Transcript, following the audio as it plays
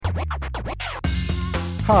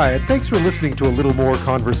Hi, and thanks for listening to A Little More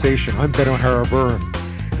Conversation. I'm Ben O'Hara-Byrne.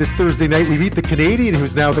 This Thursday night, we meet the Canadian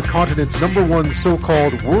who's now the continent's #1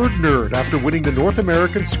 so-called word nerd after winning the North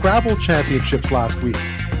American Scrabble Championships last week,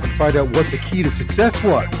 and find out what the key to success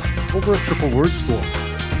was over a triple word score.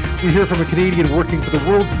 We hear from a Canadian working for the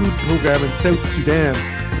World Food Program in South Sudan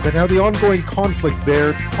about how the ongoing conflict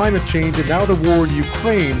there, climate change, and now the war in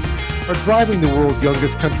Ukraine are driving the world's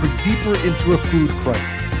youngest country deeper into a food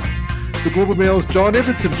crisis. The Global Mail's John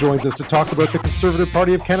Ibbitso joins us to talk about the Conservative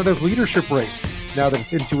Party of Canada's leadership race, now that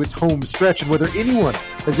it's into its home stretch, and whether anyone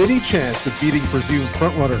has any chance of beating presumed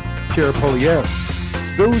frontrunner Pierre Poilievre.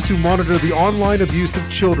 Those who monitor the online abuse of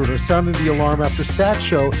children are sounding the alarm after stats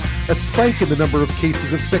show a spike in the number of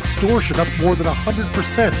cases of sextortion, up more than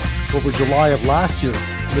 100% over July of last year.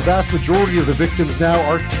 And the vast majority of the victims now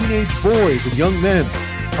are teenage boys and young men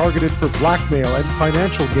targeted for blackmail and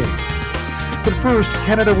financial gain. But first,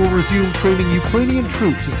 Canada will resume training Ukrainian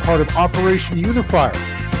troops as part of Operation Unifier,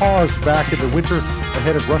 paused back in the winter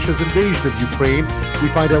ahead of Russia's invasion of Ukraine. We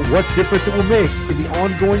find out what difference it will make in the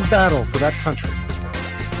ongoing battle for that country.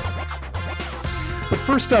 But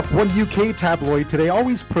first up, one UK tabloid today,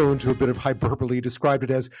 always prone to a bit of hyperbole, described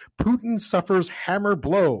it as Putin suffers hammer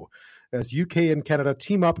blow as UK and Canada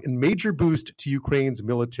team up in major boost to Ukraine's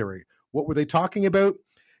military. What were they talking about?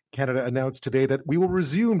 Canada announced today that we will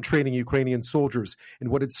resume training Ukrainian soldiers in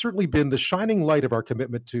what had certainly been the shining light of our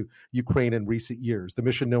commitment to Ukraine in recent years. The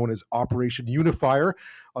mission, known as Operation Unifier,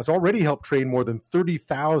 has already helped train more than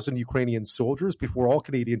 30,000 Ukrainian soldiers before all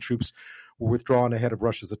Canadian troops were withdrawn ahead of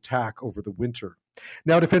Russia's attack over the winter.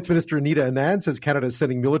 Now, Defense Minister Anita Anand says Canada is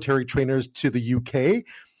sending military trainers to the UK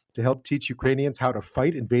to help teach Ukrainians how to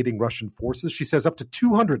fight invading Russian forces. She says up to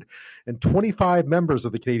 225 members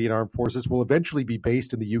of the Canadian Armed Forces will eventually be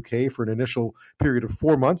based in the UK for an initial period of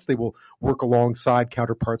 4 months. They will work alongside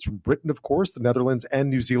counterparts from Britain, of course, the Netherlands, and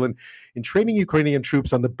New Zealand in training Ukrainian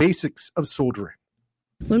troops on the basics of soldiering.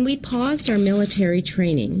 When we paused our military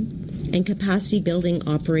training and capacity building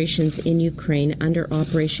operations in Ukraine under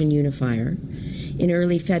Operation Unifier in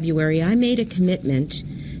early February, I made a commitment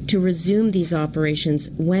to resume these operations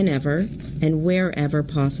whenever and wherever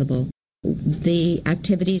possible. The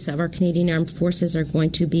activities of our Canadian Armed Forces are going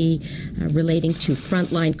to be relating to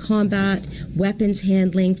frontline combat, weapons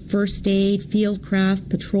handling, first aid, fieldcraft,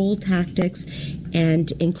 patrol tactics,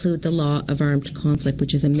 and include the law of armed conflict,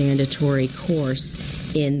 which is a mandatory course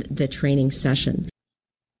in the training session.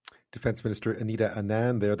 Defense Minister Anita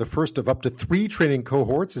Anand there. The first of up to 3 training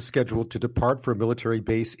cohorts is scheduled to depart for a military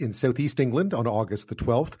base in southeast England on August the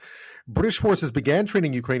 12th. British forces began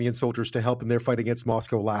training Ukrainian soldiers to help in their fight against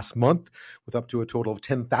Moscow last month, with up to a total of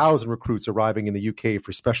 10,000 recruits arriving in the UK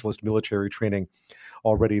for specialist military training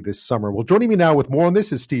already this summer. Well, joining me now with more on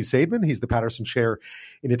this is Steve Saideman. He's the Paterson Chair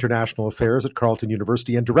in International Affairs at Carleton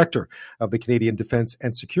University and Director of the Canadian Defence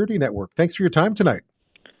and Security Network. Thanks for your time tonight.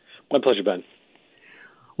 My pleasure, Ben.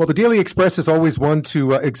 Well, the Daily Express is always one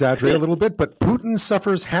to exaggerate a little bit, but Putin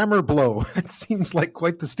suffers hammer blow. It seems like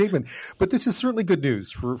quite the statement. But this is certainly good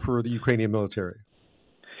news for the Ukrainian military.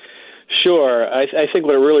 Sure. I think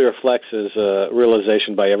what it really reflects is a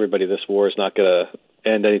realization by everybody this war is not going to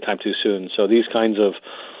end anytime too soon. So these kinds of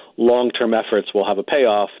long-term efforts will have a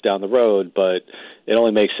payoff down the road, but it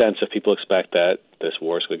only makes sense if people expect that this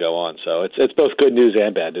war is going to go on. So it's both good news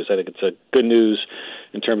and bad news. I think it's a good news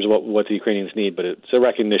in terms of what the Ukrainians need, but it's a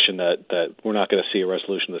recognition that we're not going to see a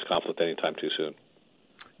resolution of this conflict anytime too soon.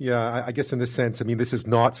 Yeah, I guess in this sense, I mean, this is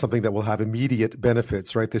not something that will have immediate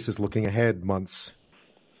benefits, right? This is looking ahead months.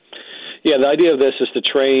 Yeah, the idea of this is to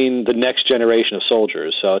train the next generation of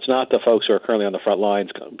soldiers. So it's not the folks who are currently on the front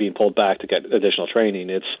lines being pulled back to get additional training.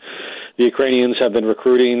 It's the Ukrainians have been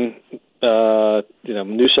recruiting,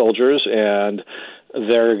 new soldiers, and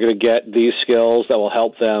they're going to get these skills that will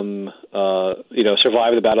help them,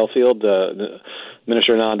 survive the battlefield.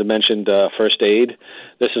 Minister Anand mentioned first aid.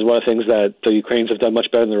 This is one of the things that the Ukrainians have done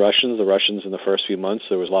much better than the Russians. The Russians, in the first few months,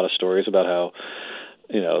 there was a lot of stories about how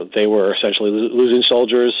they were essentially losing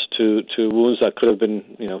soldiers to wounds that could have been,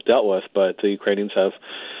 dealt with. But the Ukrainians have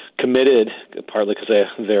committed, partly because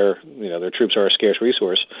their troops are a scarce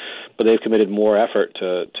resource, but they've committed more effort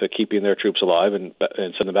to keeping their troops alive and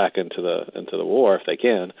send them back into the war if they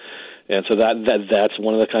can. And so that's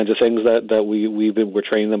one of the kinds of things that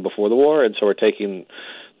we're training them before the war, and so we're taking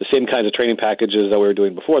the same kinds of training packages that we were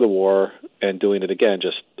doing before the war and doing it again,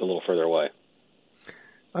 just a little further away.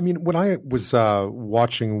 I mean, when I was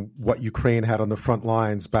watching what Ukraine had on the front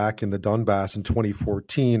lines back in the Donbass in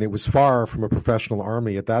 2014, it was far from a professional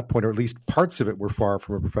army at that point, or at least parts of it were far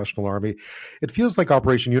from a professional army. It feels like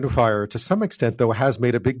Operation Unifier, to some extent, though, has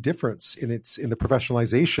made a big difference in the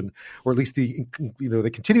professionalization, or at least the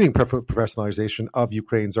continuing professionalization of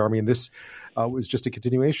Ukraine's army. And this was just a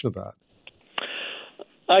continuation of that.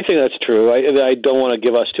 I think that's true. I don't want to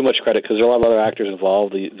give us too much credit because there are a lot of other actors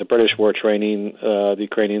involved. The British were training the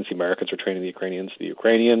Ukrainians. The Americans were training the Ukrainians. The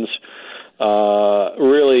Ukrainians,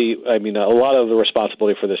 really, I mean, a lot of the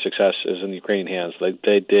responsibility for their success is in the Ukrainian hands. They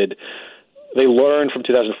learned from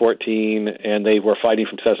 2014, and they were fighting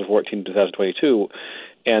from 2014 to 2022.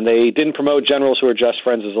 And they didn't promote generals who were just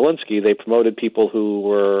friends of Zelensky. They promoted people who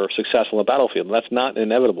were successful on the battlefield. And that's not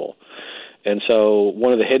inevitable. And so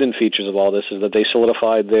one of the hidden features of all this is that they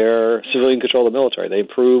solidified their civilian control of the military. They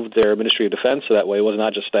improved their Ministry of Defense, so that way it was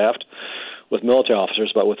not just staffed with military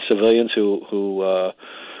officers, but with civilians who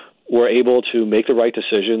were able to make the right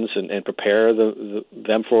decisions and prepare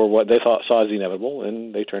them for what they saw as inevitable,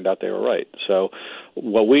 and they turned out they were right. So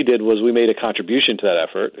what we did was we made a contribution to that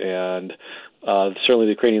effort, and certainly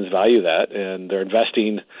the Ukrainians value that, and they're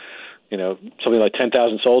investing something like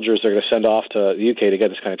 10,000 soldiers they're going to send off to the UK to get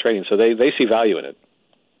this kind of training. So they see value in it.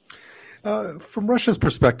 From Russia's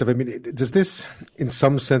perspective, I mean, does this, in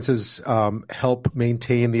some senses, help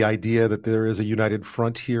maintain the idea that there is a united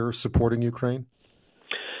front here supporting Ukraine?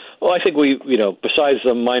 Well, I think besides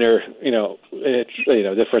the minor,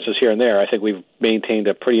 differences here and there, I think we've maintained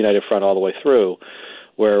a pretty united front all the way through,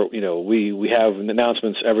 where we have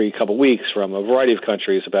announcements every couple of weeks from a variety of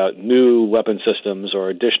countries about new weapon systems or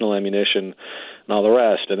additional ammunition and all the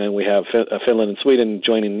rest. And then we have Finland and Sweden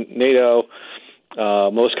joining NATO.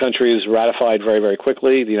 Most countries ratified very, very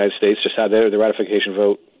quickly. The United States just had their ratification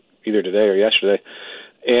vote either today or yesterday,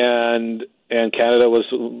 and Canada was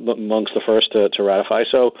amongst the first to ratify.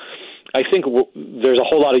 So I think there's a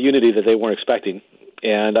whole lot of unity that they weren't expecting,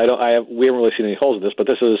 and we haven't really seen any holes in this, but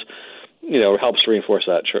this is. Helps to reinforce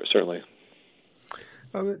that, certainly.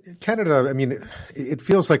 Canada, I mean, it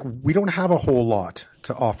feels like we don't have a whole lot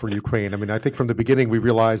to offer Ukraine. I mean, I think from the beginning we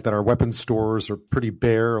realized that our weapons stores are pretty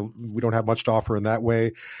bare. We don't have much to offer in that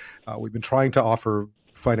way. We've been trying to offer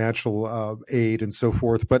financial aid and so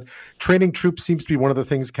forth, but training troops seems to be one of the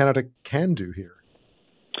things Canada can do here.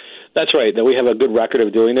 That's right. That we have a good record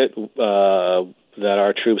of doing it, that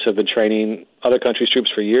our troops have been training other countries'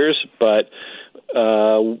 troops for years, but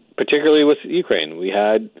particularly with Ukraine. We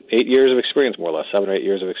had 8 years of experience, more or less, 7 or 8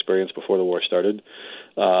 years of experience before the war started,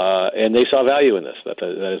 and they saw value in this. That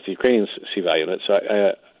is, the Ukrainians see value in it. So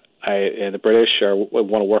and the British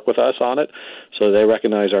want to work with us on it, so they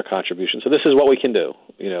recognize our contribution. So this is what we can do.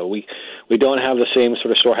 We don't have the same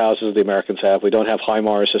sort of storehouses the Americans have. We don't have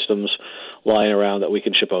HIMARS systems lying around that we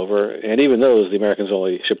can ship over, and even those, the Americans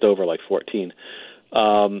only shipped over like 14.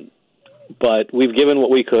 But we've given what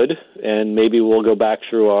we could, and maybe we'll go back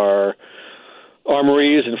through our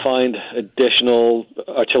armories and find additional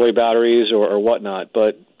artillery batteries or whatnot.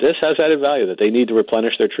 But this has added value, that they need to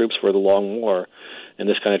replenish their troops for the long war, and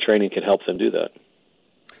this kind of training can help them do that.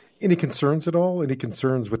 Any concerns at all? Any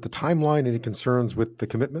concerns with the timeline? Any concerns with the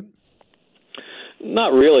commitment?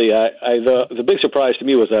 Not really. The big surprise to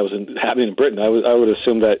me was that it was happening in Britain. I would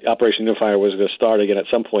assume that Operation Unifier was going to start again at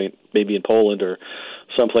some point, maybe in Poland or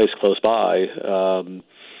someplace close by.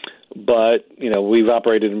 But we've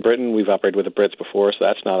operated in Britain. We've operated with the Brits before, so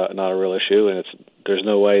that's not a real issue. And there's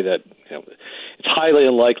no way that it's highly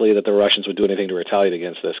unlikely that the Russians would do anything to retaliate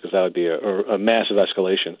against this, because that would be a massive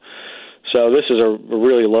escalation. So this is a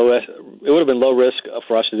really low. It would have been low risk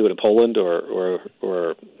for us to do it in Poland or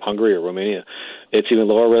Hungary or Romania. It's even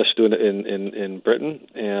lower risk doing it in Britain.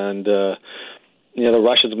 And the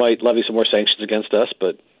Russians might levy some more sanctions against us,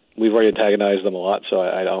 but we've already antagonized them a lot, so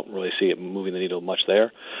I don't really see it moving the needle much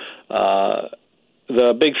there.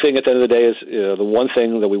 The big thing at the end of the day is the one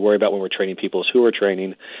thing that we worry about when we're training people is who we're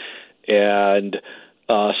training, and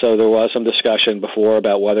so there was some discussion before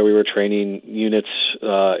about whether we were training units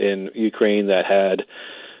in Ukraine that had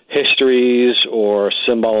histories or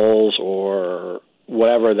symbols or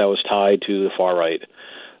whatever that was tied to the far right.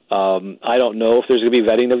 I don't know if there's going to be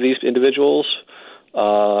vetting of these individuals,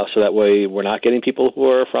 so that way we're not getting people who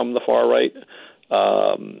are from the far right.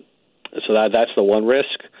 So that's the one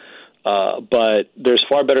risk. But there's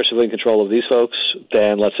far better civilian control of these folks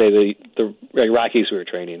than, let's say, the Iraqis we were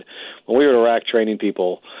training. When we were in Iraq training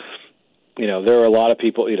people, there were a lot of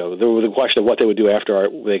people, there was a question of what they would do after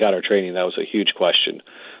they got our training. That was a huge question.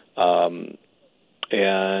 And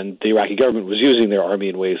the Iraqi government was using their army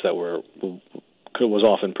in ways that was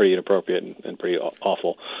often pretty inappropriate and pretty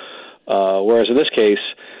awful. Whereas in this case,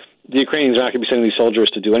 the Ukrainians are not going to be sending these soldiers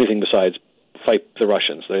to do anything besides fight the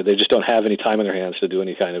Russians. They just don't have any time on their hands to do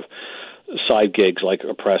any kind of side gigs like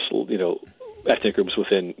oppress, ethnic groups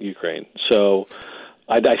within Ukraine. So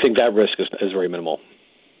I think that risk is very minimal.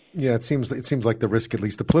 Yeah, it seems like the risk, at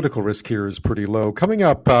least the political risk here, is pretty low. Coming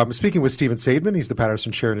up, speaking with Stephen Saideman, he's the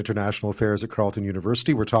Paterson Chair in International Affairs at Carleton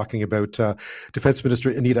University. We're talking about Defense Minister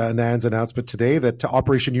Anita Anand's announcement today that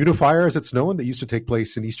Operation Unifier, as it's known, that used to take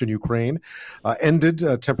place in eastern Ukraine, ended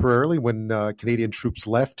temporarily when Canadian troops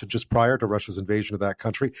left just prior to Russia's invasion of that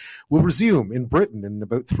country. Will resume in Britain in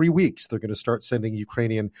about 3 weeks. They're going to start sending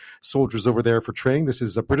Ukrainian soldiers over there for training. This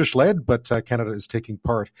is British-led, but Canada is taking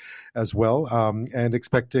part as well, and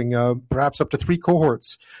expecting perhaps up to 3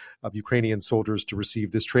 cohorts of Ukrainian soldiers to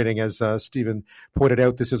receive this training. As Stephen pointed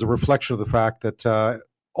out, this is a reflection of the fact that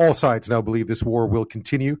all sides now believe this war will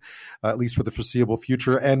continue, at least for the foreseeable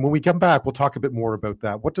future. And when we come back, we'll talk a bit more about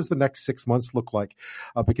that. What does the next 6 months look like?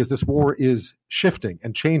 Because this war is shifting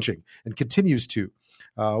and changing and continues to.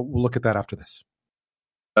 We'll look at that after this.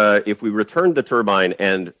 If we return the turbine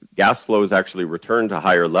and gas flows actually return to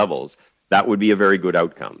higher levels, that would be a very good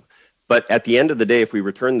outcome. But at the end of the day, if we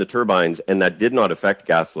return the turbines and that did not affect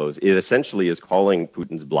gas flows, it essentially is calling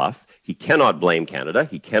Putin's bluff. He cannot blame Canada.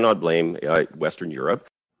 He cannot blame Western Europe.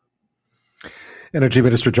 Energy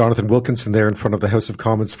Minister Jonathan Wilkinson there in front of the House of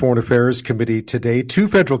Commons Foreign Affairs Committee today. 2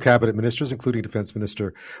 federal cabinet ministers, including Defense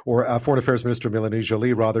Minister or Foreign Affairs Minister Mélanie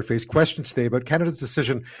Joly, face questions today about Canada's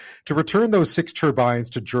decision to return those 6 turbines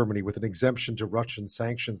to Germany with an exemption to Russian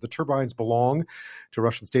sanctions. The turbines belong to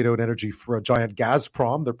Russian state-owned energy for a giant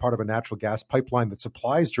Gazprom. They're part of a natural gas pipeline that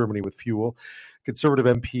supplies Germany with fuel. Conservative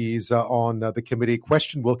MPs on the committee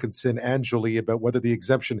questioned Wilkinson and Joly about whether the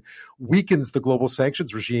exemption weakens the global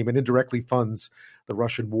sanctions regime and indirectly funds the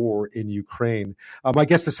Russian war in Ukraine. My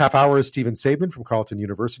guest this half hour is Stephen Saideman from Carleton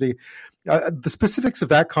University. The specifics of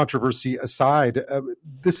that controversy aside,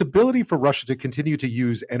 this ability for Russia to continue to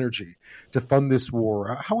use energy to fund this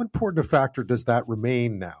war, how important a factor does that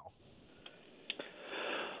remain now?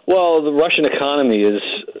 Well, the Russian economy is,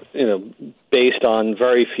 based on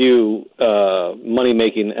very few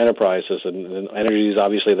money-making enterprises, and energy is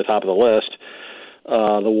obviously at the top of the list.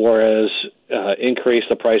 The war has increased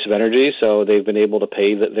the price of energy, so they've been able to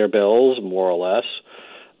pay their bills, more or less.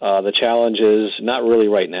 The challenge is not really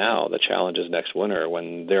right now. The challenge is next winter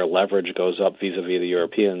when their leverage goes up vis-a-vis the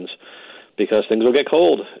Europeans, because things will get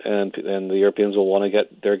cold and the Europeans will want to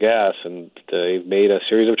get their gas. And they've made a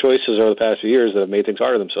series of choices over the past few years that have made things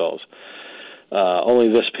harder themselves. Only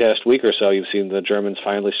this past week or so, you've seen the Germans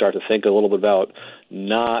finally start to think a little bit about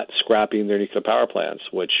not scrapping their nuclear power plants,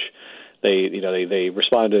 which they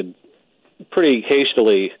responded pretty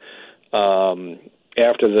hastily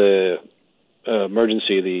after the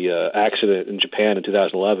emergency, the accident in Japan in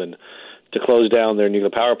 2011, to close down their nuclear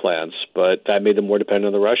power plants, but that made them more dependent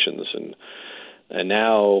on the Russians. And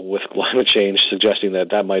now, with climate change suggesting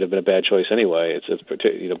that might have been a bad choice anyway, it's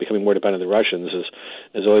becoming more dependent on the Russians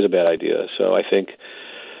is always a bad idea. So I think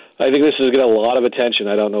this is getting a lot of attention.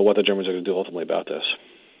 I don't know what the Germans are going to do ultimately about this.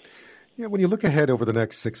 Yeah, when you look ahead over the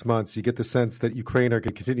next 6 months, you get the sense that Ukraine are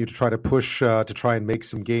going to continue to try to push to try and make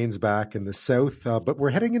some gains back in the south. But we're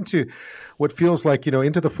heading into what feels like,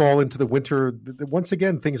 into the fall, into the winter. Once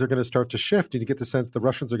again, things are going to start to shift. And you get the sense the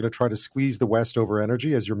Russians are going to try to squeeze the West over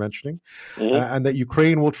energy, as you're mentioning, and that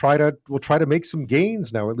Ukraine will try to make some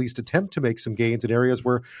gains now, or at least attempt to make some gains in areas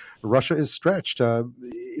where Russia is stretched.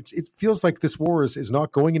 It feels like this war is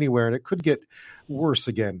not going anywhere, and it could get worse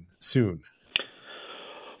again soon.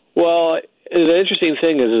 Well, the interesting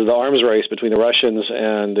thing is the arms race between the Russians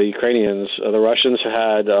and the Ukrainians. The Russians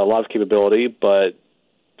had a lot of capability, but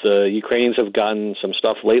the Ukrainians have gotten some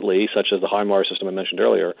stuff lately, such as the HIMARS system I mentioned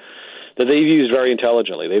earlier, that they've used very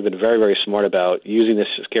intelligently. They've been very, very smart about using this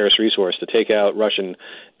scarce resource to take out Russian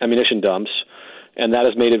ammunition dumps, and that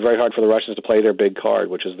has made it very hard for the Russians to play their big card,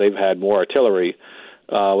 which is they've had more artillery,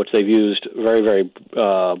 which they've used very, very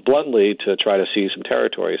bluntly to try to seize some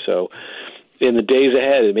territory. So in the days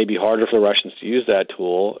ahead, it may be harder for the Russians to use that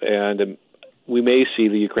tool, and we may see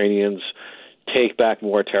the Ukrainians take back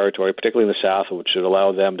more territory, particularly in the south, which should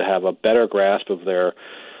allow them to have a better grasp of their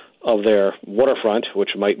waterfront,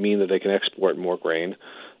 which might mean that they can export more grain.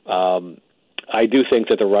 I do think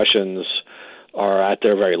that the Russians are at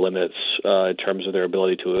their very limits in terms of their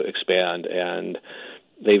ability to expand, and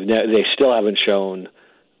they still haven't shown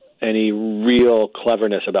any real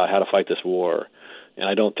cleverness about how to fight this war. And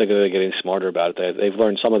I don't think they're getting smarter about it. They've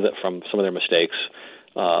learned some of it from some of their mistakes,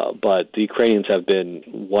 but the Ukrainians have been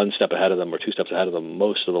one step ahead of them or two steps ahead of them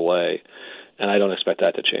most of the way, and I don't expect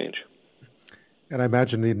that to change. And I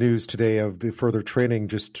imagine the news today of the further training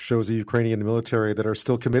just shows the Ukrainian military that are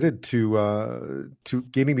still committed to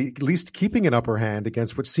gaining at least keeping an upper hand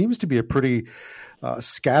against what seems to be a pretty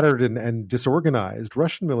scattered and disorganized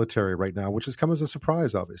Russian military right now, which has come as a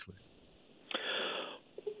surprise, obviously.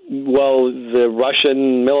 Well, the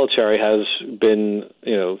Russian military has been,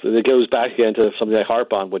 it goes back again to something I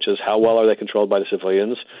harp on, which is how well are they controlled by the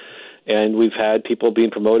civilians? And we've had people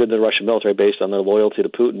being promoted in the Russian military based on their loyalty to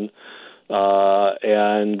Putin.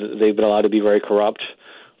 And they've been allowed to be very corrupt,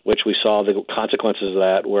 which we saw the consequences of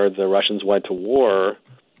that, where the Russians went to war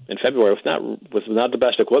in February with not the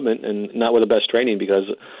best equipment and not with the best training, because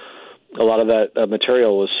a lot of that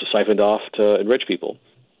material was siphoned off to enrich people.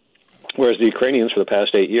 Whereas the Ukrainians, for the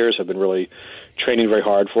past 8 years, have been really training very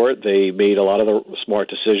hard for it. They made a lot of the smart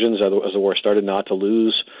decisions as the war started not to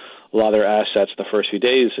lose a lot of their assets the first few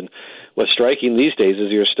days. And what's striking these days is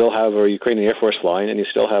you still have a Ukrainian Air Force flying, and you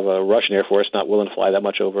still have a Russian Air Force not willing to fly that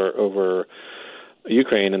much over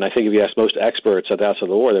Ukraine. And I think if you ask most experts at the outset of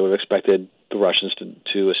the war, they would have expected the Russians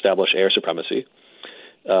to establish air supremacy.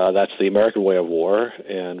 That's the American way of war,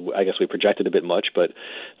 and I guess we projected a bit much, but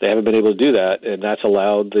they haven't been able to do that, and that's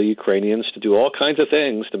allowed the Ukrainians to do all kinds of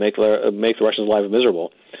things to make the Russians' lives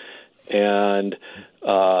miserable. And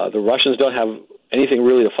the Russians don't have anything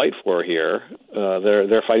really to fight for here.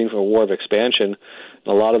 They're fighting for a war of expansion.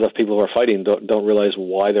 A lot of the people who are fighting don't realize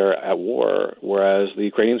why they're at war, whereas the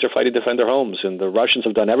Ukrainians are fighting to defend their homes, and the Russians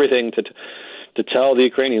have done everything to tell the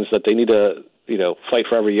Ukrainians that they need to fight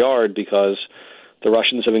for every yard, because the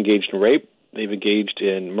Russians have engaged in rape, they've engaged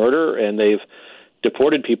in murder, and they've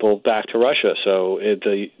deported people back to Russia. So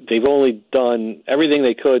they've only done everything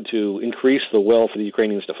they could to increase the will for the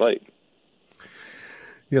Ukrainians to fight.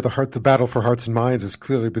 Yeah, the battle for hearts and minds has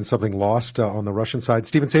clearly been something lost on the Russian side.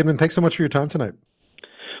 Stephen Saideman, thanks so much for your time tonight.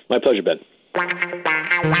 My pleasure, Ben.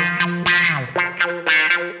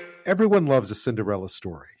 Everyone loves a Cinderella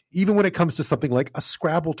story, even when it comes to something like a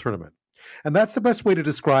Scrabble tournament. And that's the best way to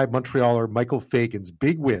describe Montrealer Michael Fagen's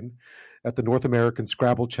big win at the North American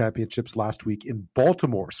Scrabble Championships last week in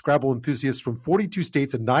Baltimore. Scrabble enthusiasts from 42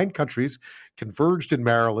 states and 9 countries converged in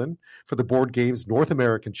Maryland for the board game's North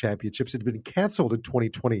American Championships. It had been canceled in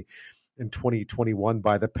 2020 and 2021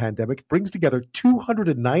 by the pandemic. It brings together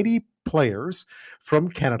 290 players from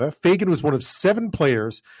Canada. Fagen was one of 7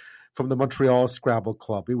 players from the Montreal Scrabble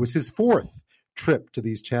Club. It was his 4th trip to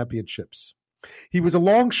these championships. He was a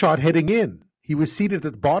long shot heading in. He was seated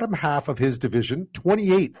at the bottom half of his division,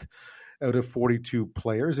 28th out of 42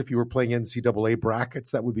 players. If you were playing NCAA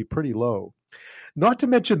brackets, that would be pretty low. Not to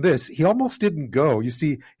mention this, he almost didn't go. You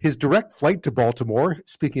see, his direct flight to Baltimore,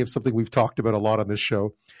 speaking of something we've talked about a lot on this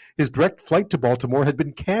show, his direct flight to Baltimore had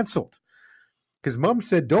been canceled. His mom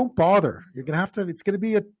said, "Don't bother. You're gonna have to. It's gonna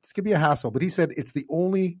be a hassle." But he said,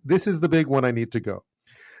 this is the big one I need to go."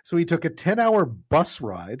 So he took a 10-hour bus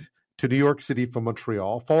ride to New York City from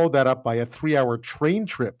Montreal, followed that up by a 3-hour train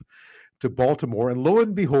trip to Baltimore. And lo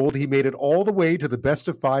and behold, he made it all the way to the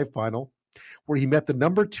best-of-5 final, where he met the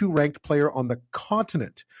number 2 ranked player on the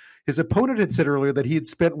continent. His opponent had said earlier that he had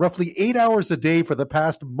spent roughly 8 hours a day for the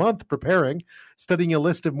past month preparing, studying a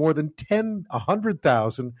list of more than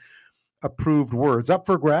 100,000 approved words. Up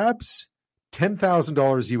for grabs,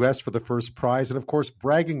 $10,000 US for the first prize, and of course,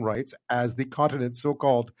 bragging rights as the continent's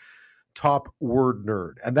so-called top word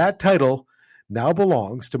nerd. And that title now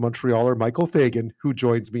belongs to Montrealer Michael Fagen, who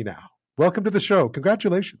joins me now. Welcome to the show.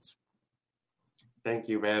 Congratulations. Thank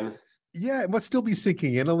you, Ben. Yeah, it must still be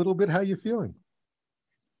sinking in a little bit. How are you feeling?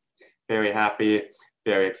 Very happy,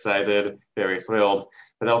 very excited, very thrilled,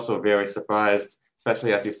 but also very surprised,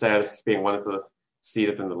 especially as you said, being one of the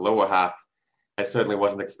seated in the lower half. I certainly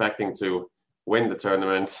wasn't expecting to win the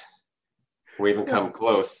tournament or even come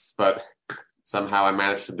close, but somehow I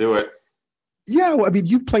managed to do it. Yeah, well, I mean,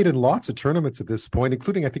 you've played in lots of tournaments at this point,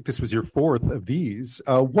 including, I think this was your 4th of these.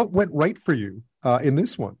 What went right for you in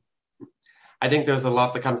this one? I think there's a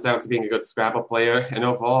lot that comes down to being a good Scrabble player. And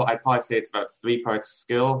overall, I'd probably say it's about 3 parts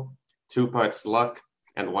skill, 2 parts luck,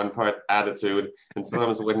 and 1 part attitude. And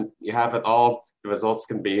sometimes when you have it all, the results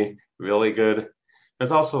can be really good.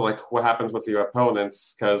 There's also like what happens with your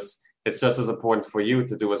opponents, because it's just as important for you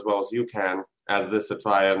to do as well as you can as this to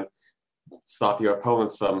try and stop your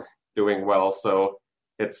opponents from doing well. So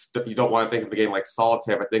you don't want to think of the game like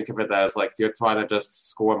solitaire, but think of it as like you're trying to just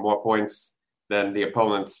score more points than the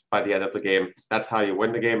opponent by the end of the game. That's how you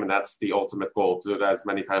win the game, and that's the ultimate goal, to do that as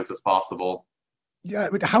many times as possible. Yeah,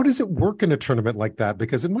 but how does it work in a tournament like that?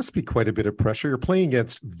 Because it must be quite a bit of pressure. You're playing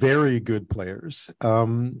against very good players.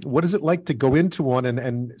 What is it like to go into one,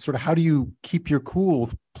 and sort of how do you keep your cool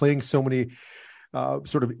playing so many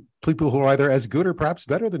sort of people who are either as good or perhaps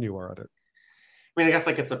better than you are at it? I guess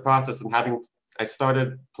like it's a process, and I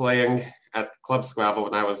started playing at Club Scrabble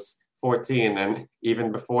when I was 14, and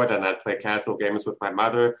even before then I'd play casual games with my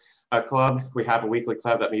mother at club. We have a weekly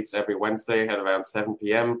club that meets every Wednesday at around 7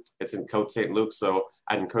 p.m. It's in Côte St. Luc, so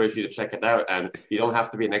I'd encourage you to check it out. And you don't have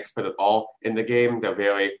to be an expert at all in the game. They're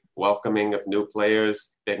very welcoming of new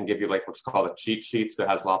players. They can give you like what's called a cheat sheet that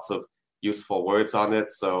has lots of useful words on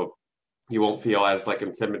it, so you won't feel as like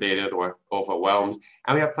intimidated or overwhelmed.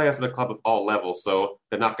 And we have players at the club of all levels, so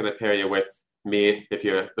they're not going to pair you with me if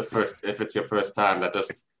it's your first time. That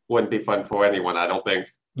just wouldn't be fun for anyone, I don't think.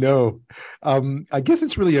 No. I guess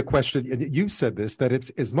it's really a question, and you've said this, that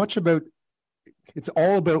it's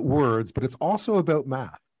all about words, but it's also about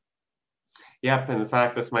math. Yep, and in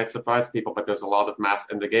fact, this might surprise people, but there's a lot of math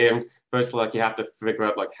in the game. First, like, you have to figure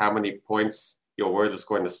out like how many points your word is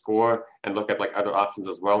going to score, and look at like other options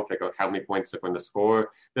as well and figure out how many points they're going to score.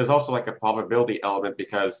 There's also like a probability element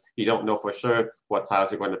because you don't know for sure what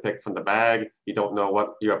tiles you're going to pick from the bag. You don't know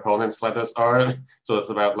what your opponent's letters are. So it's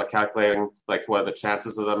about like calculating like what are the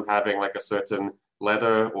chances of them having like a certain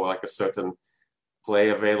letter or like a certain play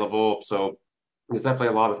available. So there's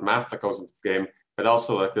definitely a lot of math that goes into the game, but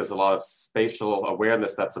also like there's a lot of spatial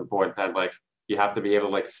awareness that's important, and like you have to be able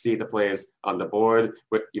to like see the plays on the board.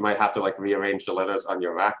 You might have to like rearrange the letters on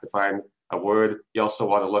your rack to find a word. You also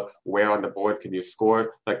want to look where on the board can you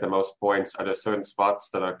score like the most points. Are there certain spots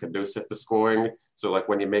that are conducive to scoring? So like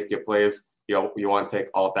when you make your plays, you want to take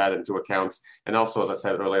all that into account. And also, as I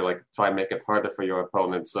said earlier, like try and make it harder for your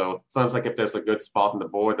opponent. So sometimes like if there's a good spot on the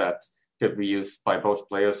board that could be used by both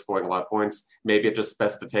players scoring a lot of points, maybe it's just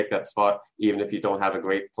best to take that spot even if you don't have a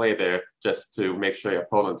great play there, just to make sure your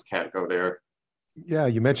opponents can't go there. Yeah,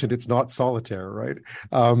 you mentioned it's not solitaire, right?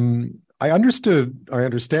 I understand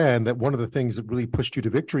that one of the things that really pushed you to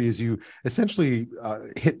victory is you essentially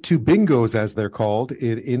hit two bingos, as they're called,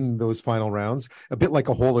 in those final rounds, a bit like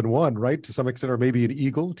a hole-in-one, right? To some extent, or maybe an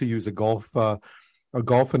eagle, to use a golf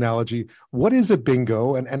analogy. What is a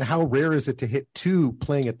bingo, and how rare is it to hit two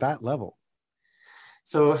playing at that level?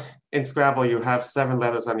 So in Scrabble, you have 7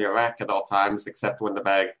 letters on your rack at all times, except when the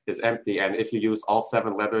bag is empty. And if you use all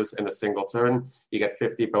 7 letters in a single turn, you get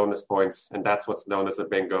 50 bonus points, and that's what's known as a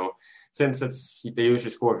bingo. Since they usually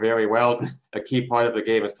score very well, a key part of the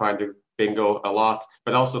game is trying to bingo a lot,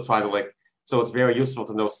 but also trying to so it's very useful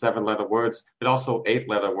to know 7-letter words, but also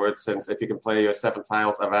 8-letter words, since if you can play your 7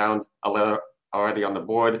 tiles around a letter already on the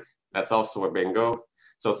board, that's also a bingo.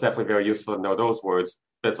 So it's definitely very useful to know those words.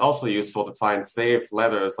 But it's also useful to find saved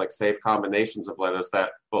letters, like saved combinations of letters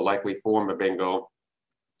that will likely form a bingo.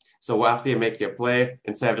 So after you make your play,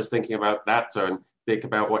 instead of just thinking about that turn, think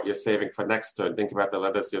about what you're saving for next turn. Think about the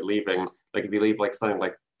letters you're leaving. Like if you leave like something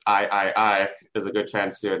like I, there's a good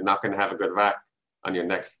chance you're not going to have a good rack on your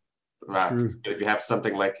next rack. If you have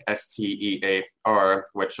something like STEAR,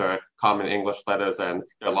 which are common English letters, and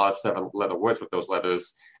there are a lot of 7-letter words with those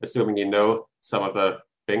letters, assuming you know some of the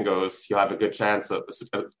bingos, you'll have a good chance of,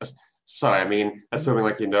 assuming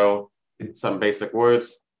like you know some basic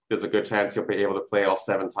words, there's a good chance you'll be able to play all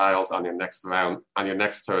 7 tiles on your next round, on your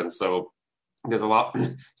next turn. So there's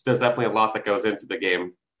definitely a lot that goes into the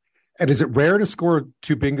game. And is it rare to score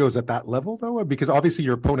 2 bingos at that level, though? Because obviously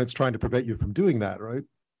your opponent's trying to prevent you from doing that, right?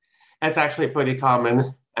 It's actually pretty common.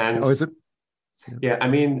 And is it? Yeah, I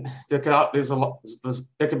mean, there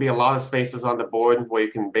could be a lot of spaces on the board where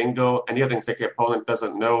you can bingo, and the other things like your opponent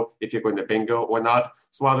doesn't know if you're going to bingo or not.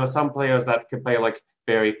 So while there are some players that can play like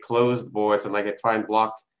very closed boards and like they try and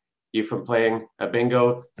block you from playing a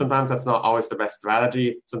bingo, sometimes that's not always the best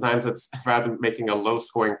strategy. Sometimes it's rather than making a low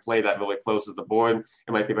scoring play that really closes the board,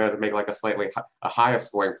 it might be better to make like a higher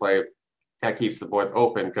scoring play that keeps the board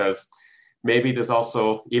open, because maybe there's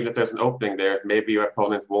also, even if there's an opening there, maybe your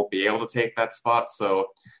opponent won't be able to take that spot. So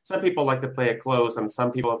some people like to play it close, and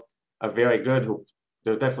some people are very good.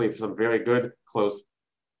 There's definitely some very good closed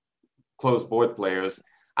board players.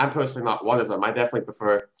 I'm personally not one of them. I definitely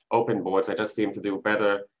prefer open boards. I just seem to do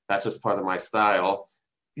better. That's just part of my style.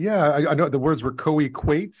 Yeah, I know the words were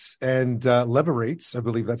co-equates and leverates. I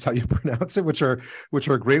believe that's how you pronounce it, which are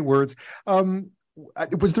great words.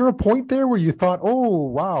 Was there a point there where you thought, oh,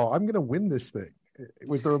 wow, I'm going to win this thing?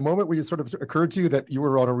 Was there a moment where it sort of occurred to you that you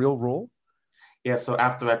were on a real roll? Yeah, so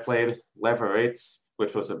after I played leverates,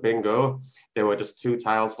 which was a bingo, there were just 2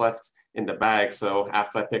 tiles left in the bag. So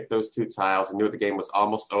after I picked those 2 tiles, I knew the game was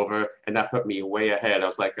almost over, and that put me way ahead. I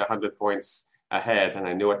was like 100 points ahead, and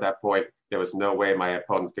I knew at that point there was no way my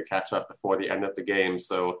opponents could catch up before the end of the game.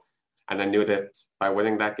 And I knew that by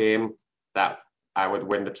winning that game, that I would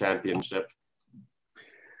win the championship.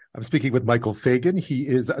 I'm speaking with Michael Fagen. He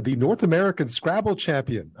is the North American Scrabble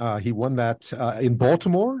champion. He won that in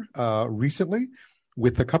Baltimore recently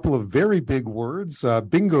with a couple of very big words,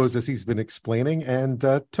 bingos, as he's been explaining, and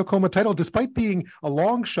took home a title despite being a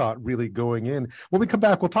long shot really going in. When we come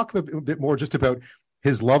back, we'll talk a bit more just about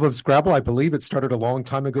his love of Scrabble. I believe it started a long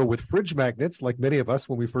time ago with fridge magnets, like many of us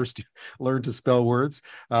when we first learned to spell words,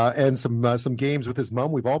 and some games with his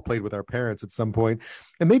mom. We've all played with our parents at some point.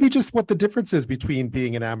 And maybe just what the difference is between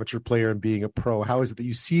being an amateur player and being a pro. How is it that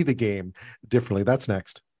you see the game differently? That's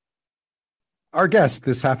next. Our guest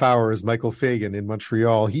this half hour is Michael Fagen in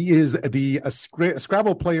Montreal. He is the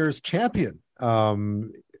Scrabble Players Champion.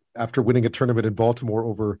 After winning a tournament in Baltimore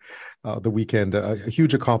over the weekend, a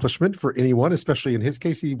huge accomplishment for anyone, especially in his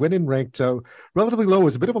case. He went in ranked relatively low. It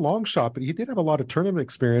was a bit of a long shot, but he did have a lot of tournament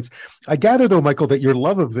experience. I gather, though, Michael, that your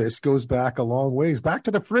love of this goes back a long ways, back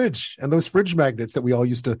to the fridge and those fridge magnets that we all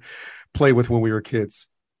used to play with when we were kids.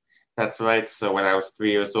 That's right. So when I was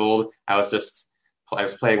 3 years old, I was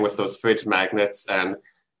playing with those fridge magnets, and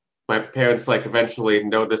my parents eventually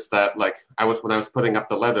noticed that when I was putting up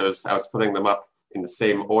the letters, I was putting them up in the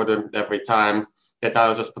same order every time. They thought I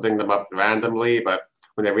was just putting them up randomly, but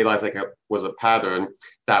when they realized it was a pattern,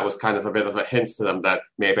 that was kind of a bit of a hint to them that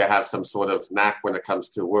maybe I have some sort of knack when it comes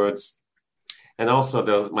to words. And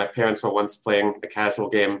also, my parents were once playing a casual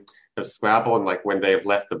game of Scrabble, and when they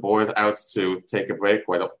left the board out to take a break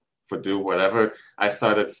or for do whatever, I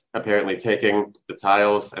started apparently taking the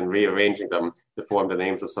tiles and rearranging them to form the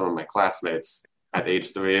names of some of my classmates at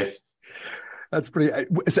age 3. That's pretty.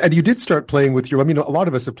 And you did start playing with a lot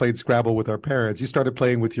of us have played Scrabble with our parents. You started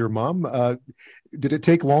playing with your mom. Did it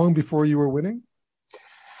take long before you were winning?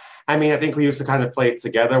 I think we used to kind of play it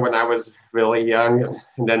together when I was really young.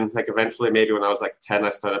 And then eventually, maybe when I was 10, I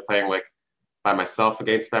started playing by myself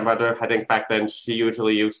against my mother. I think back then she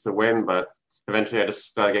usually used to win, but eventually I just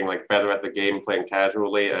started getting better at the game, playing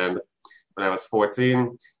casually. And when I was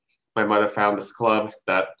 14, my mother found this club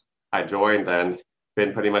that I joined and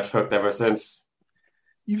been pretty much hooked ever since.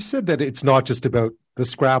 You said that it's not just about the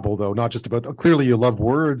Scrabble, though, not just about, clearly you love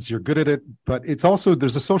words, you're good at it, but it's also,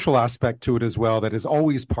 there's a social aspect to it as well that is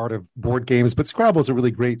always part of board games. But Scrabble is a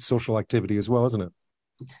really great social activity as well, isn't it?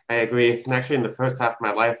 I agree. And actually, in the first half of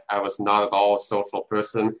my life, I was not at all a social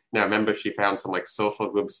person. Now, I remember she found some social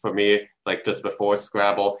groups for me, just before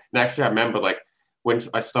Scrabble. And actually, I remember when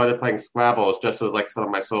I started playing Scrabble, it was just as some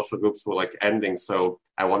of my social groups were ending. So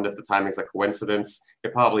I wonder if the timing's a coincidence.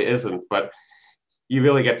 It probably isn't, but you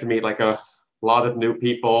really get to meet a lot of new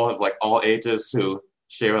people of all ages who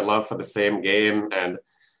share a love for the same game, and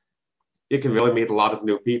you can really meet a lot of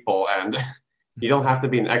new people. And you don't have to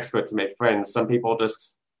be an expert to make friends. Some people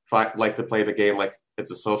just like to play the game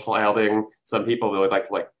it's a social outing. Some people really like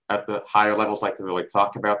at the higher levels like to really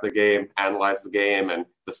talk about the game, analyze the game, and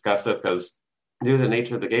discuss it, because due to the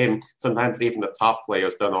nature of the game, sometimes even the top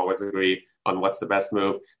players don't always agree on what's the best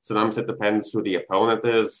move. Sometimes it depends who the opponent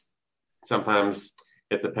is. Sometimes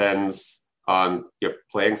it depends on your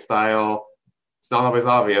playing style. It's not always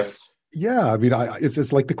obvious. Yeah,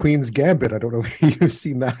 it's like the Queen's Gambit. I don't know if you've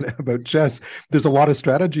seen that about chess. There's a lot of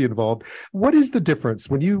strategy involved. What is the difference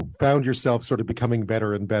when you found yourself sort of becoming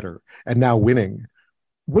better and better and now winning?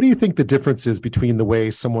 What do you think the difference is between the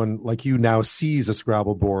way someone like you now sees a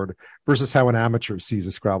Scrabble board versus how an amateur sees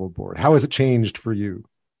a Scrabble board? How has it changed for you?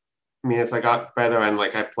 As I got better and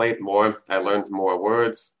I played more, I learned more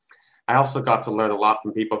words. I also got to learn a lot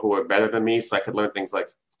from people who were better than me, so I could learn things like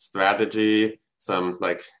strategy, some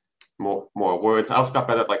more words. I also got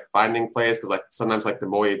better at finding plays, because sometimes the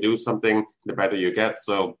more you do something, the better you get.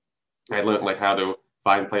 So I learned how to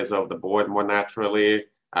find plays over the board more naturally.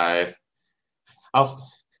 I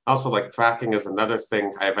also tracking is another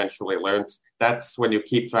thing I eventually learned. That's when you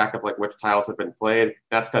keep track of which tiles have been played.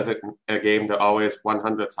 That's because in a game there are always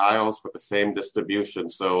 100 tiles with the same distribution.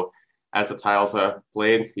 So as the tiles are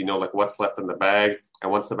played, you know what's left in the bag,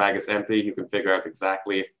 and once the bag is empty, you can figure out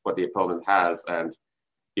exactly what the opponent has, and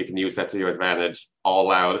you can use that to your advantage. All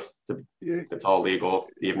allowed. It's all legal,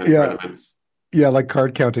 even in tournaments. Yeah, like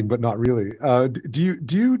card counting, but not really. Do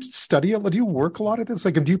you study a lot? Do you work a lot at this?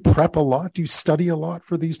 Do you prep a lot? Do you study a lot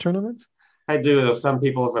for these tournaments? I do. Though some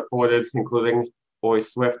people have reported, including Boy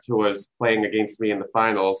Swift, who was playing against me in the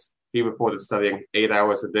finals. He reported studying 8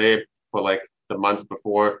 hours a day for the month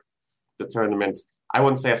before the tournament. I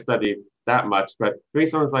wouldn't say I studied that much, but we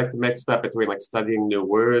sometimes like to mix up between studying new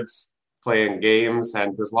words, playing games,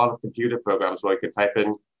 and there's a lot of computer programs where you could type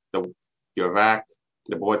in your rack,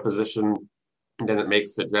 the board position, and then it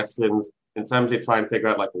makes suggestions. And sometimes you try and figure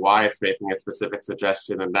out why it's making a specific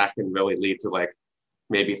suggestion, and that can really lead to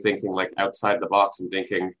maybe thinking outside the box and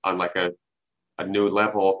thinking on a a new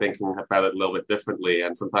level, thinking about it a little bit differently.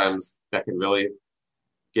 And sometimes that can really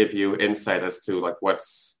give you insight as to like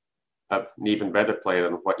what's an even better play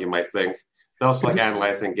than what you might think. And also like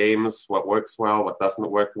analyzing games, what works well, what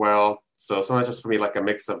doesn't work well. So sometimes just for me, like a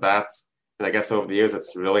mix of that. And I guess over the years, I've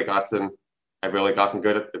really gotten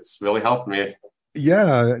good at it. It's really helped me.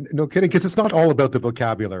 Yeah, no kidding, because it's not all about the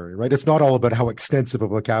vocabulary, right? It's not all about how extensive a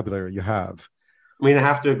vocabulary you have. I mean, I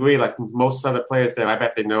have to agree, like most other players there, I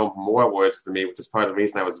bet they know more words than me, which is part of the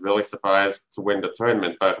reason I was really surprised to win the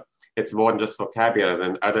tournament. But it's more than just vocabulary.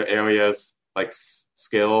 And other areas like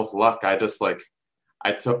skill, luck, I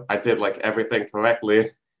did like everything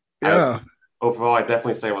correctly. Yeah. Overall, I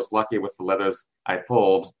definitely say I was lucky with the letters I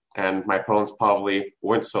pulled, and my opponents probably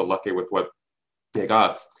weren't so lucky with what they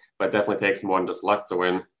got. But it definitely takes more than just luck to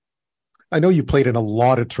win. I know you played in a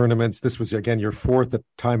lot of tournaments. This was, again, your fourth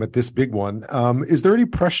time at this big one. Is there any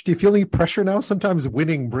pressure? Do you feel any pressure now? Sometimes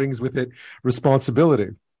winning brings with it responsibility.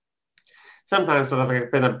 Sometimes, but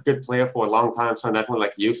I've been a good player for a long time, so I'm definitely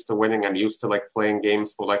like used to winning. I'm used to like playing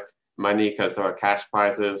games for like money because there are cash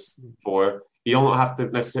prizes for. You don't have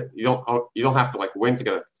to like win to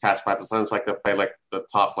get a cash prize. Sometimes like to play like the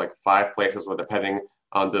top like 5 places, or depending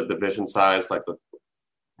on the division size, like the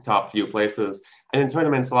top few places. And in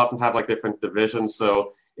tournaments, they'll often have like different divisions.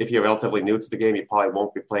 So if you're relatively new to the game, you probably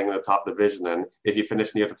won't be playing in the top division. And if you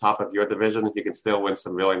finish near the top of your division, you can still win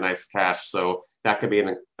some really nice cash. So that could be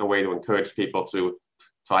a way to encourage people to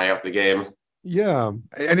try out the game. Yeah.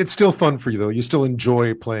 And it's still fun for you, though. You still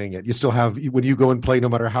enjoy playing it. You still have, when you go and play, no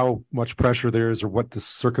matter how much pressure there is or what the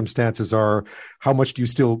circumstances are, how much do you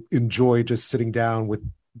still enjoy just sitting down with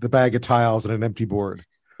the bag of tiles and an empty board?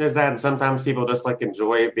 There's that. And sometimes people just like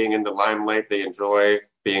enjoy being in the limelight. They enjoy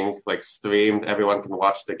being like streamed. Everyone can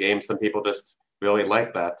watch the game. Some people just really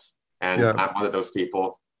like that. And yeah. I'm one of those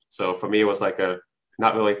people. So for me, it was like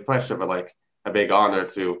not really pressure, but like a big honor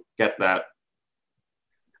to get that.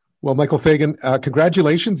 Well, Michael Fagen,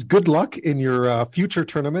 congratulations. Good luck in your future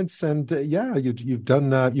tournaments. And you've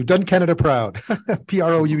done Canada proud.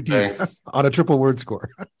 PROUD. Thanks. On a triple word score.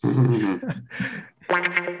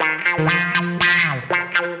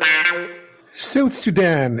 South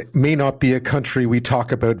Sudan may not be a country we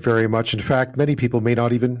talk about very much. In fact, many people may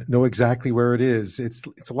not even know exactly where it is. It's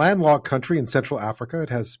a landlocked country in Central Africa. It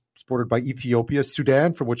has bordered by Ethiopia,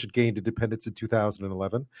 Sudan, from which it gained independence in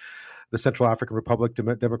 2011, the Central African Republic,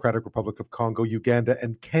 Democratic Republic of Congo, Uganda,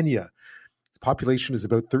 and Kenya. Its population is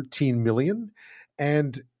about 13 million.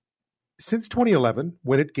 And since 2011,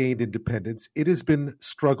 when it gained independence, it has been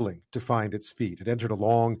struggling to find its feet. It entered a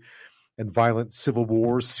long and violent civil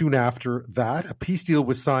war. Soon after that, a peace deal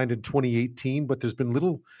was signed in 2018, but there's been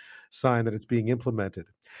little sign that it's being implemented.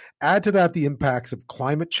 Add to that the impacts of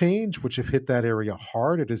climate change, which have hit that area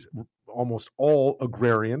hard. It is almost all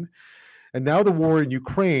agrarian. And now the war in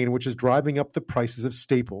Ukraine, which is driving up the prices of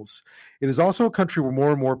staples. It is also a country where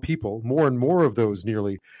more and more of those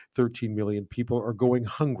nearly 13 million people are going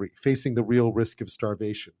hungry, facing the real risk of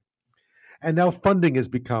starvation. And now funding has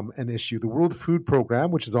become an issue. The World Food Program,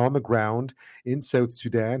 which is on the ground in South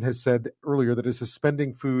Sudan, has said earlier that it is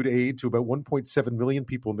suspending food aid to about 1.7 million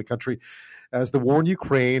people in the country as the war in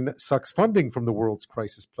Ukraine sucks funding from the world's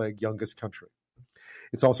crisis-plagued youngest country.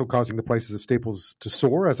 It's also causing the prices of staples to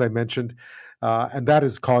soar, as I mentioned, and that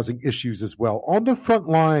is causing issues as well. On the front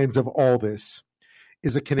lines of all this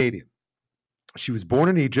is a Canadian. She was born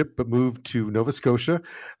in Egypt but moved to Nova Scotia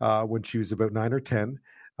when she was about 9 or 10.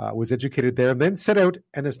 Was educated there and then set out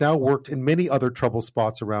and has now worked in many other trouble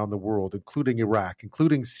spots around the world, including Iraq,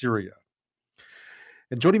 including Syria.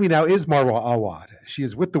 And joining me now is Marwa Awad. She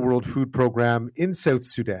is with the World Food Program in South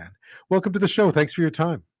Sudan. Welcome to the show. Thanks for your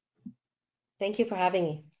time. Thank you for having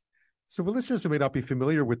me. So for listeners who may not be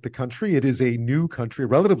familiar with the country, it is a new country, a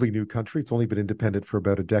relatively new country. It's only been independent for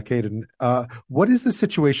about a decade. And what is the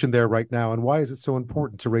situation there right now, and why is it so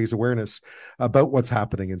important to raise awareness about what's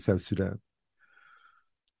happening in South Sudan?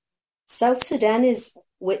 South Sudan is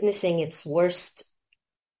witnessing its worst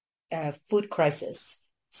food crisis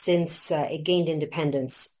since it gained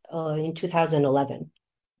independence in 2011.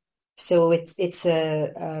 So it's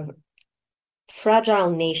a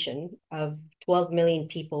fragile nation of 12 million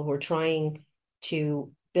people who are trying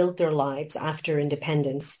to build their lives after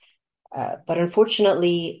independence. But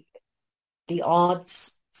unfortunately, the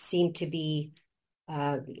odds seem to be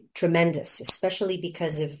tremendous, especially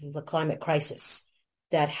because of the climate crisis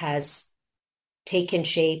that has taken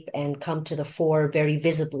shape and come to the fore very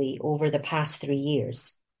visibly over the past 3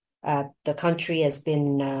 years. The country has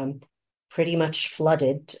been pretty much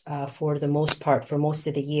flooded for the most part for most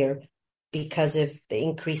of the year because of the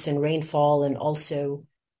increase in rainfall and also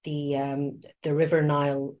the River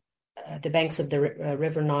Nile the banks of the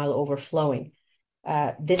River Nile overflowing.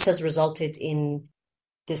 This has resulted in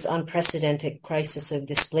this unprecedented crisis of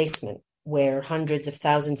displacement, where hundreds of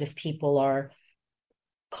thousands of people are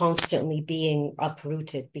constantly being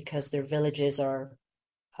uprooted because their villages are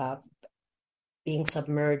being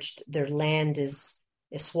submerged, their land is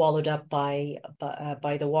swallowed up by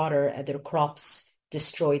the water, their crops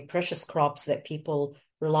destroyed, precious crops that people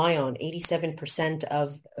rely on. 87%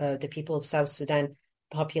 of the people of South Sudan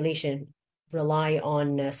population rely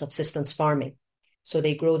on subsistence farming, so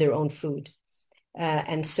they grow their own food.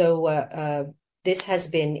 And so this has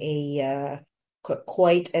been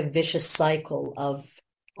quite a vicious cycle of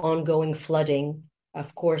ongoing flooding.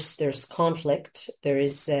 Of course, there's conflict. There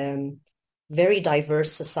is very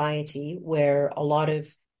diverse society where a lot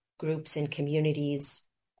of groups and communities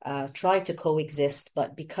try to coexist,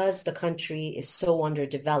 but because the country is so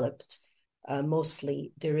underdeveloped,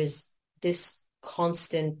 mostly, there is this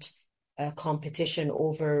constant competition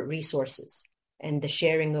over resources and the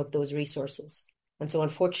sharing of those resources. And so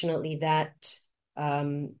unfortunately that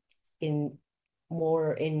in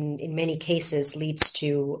many cases leads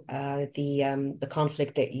to the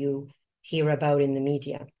conflict that you hear about in the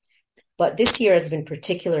media. But this year has been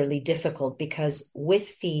particularly difficult because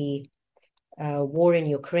with the war in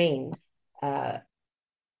Ukraine, a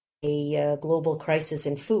global crisis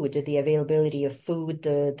in food, the availability of food,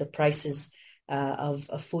 the prices of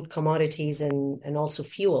food commodities and also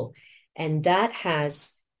fuel. And that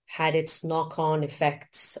has had its knock-on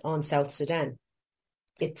effects on South Sudan.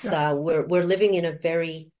 It's we're living in a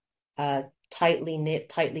very tightly knit,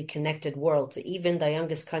 tightly connected world. Even the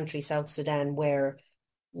youngest country, South Sudan, where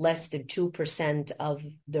less than 2% of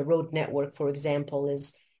the road network, for example,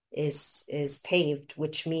 is paved,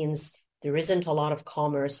 which means there isn't a lot of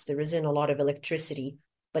commerce, there isn't a lot of electricity.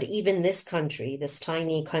 But even this country, this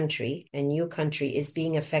tiny country and new country, is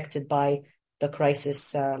being affected by the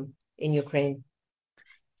crisis in Ukraine.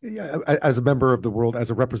 Yeah, as a member of the world, as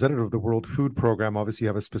a representative of the World Food Program, obviously you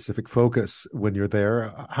have a specific focus when you're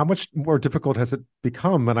there. How much more difficult has it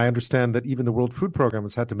become? And I understand that even the World Food Program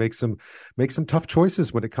has had to make some tough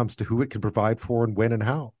choices when it comes to who it can provide for and when and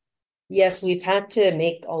how. Yes, we've had to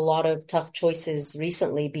make a lot of tough choices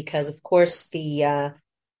recently because, of course, the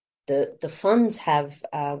funds have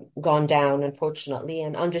gone down, unfortunately,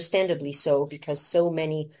 and understandably so, because so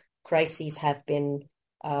many crises have been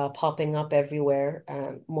popping up everywhere,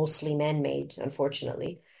 mostly man-made,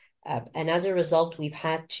 unfortunately. And as a result, we've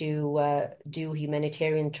had to do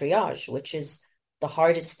humanitarian triage, which is the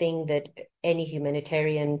hardest thing that any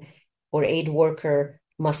humanitarian or aid worker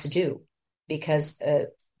must do, because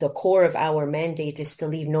the core of our mandate is to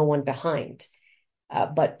leave no one behind.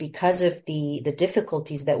 But because of the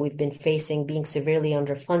difficulties that we've been facing, being severely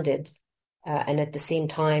underfunded, and at the same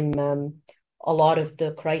time, a lot of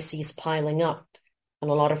the crises piling up, and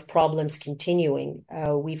a lot of problems continuing,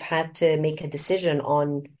 we've had to make a decision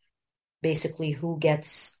on basically who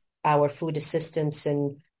gets our food assistance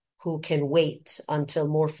and who can wait until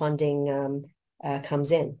more funding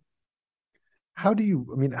comes in. How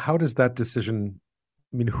does that decision,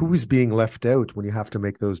 who is being left out when you have to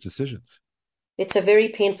make those decisions? It's a very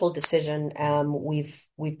painful decision.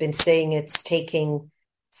 We've been saying it's taking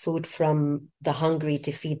food from the hungry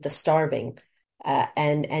to feed the starving.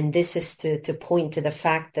 And this is to point to the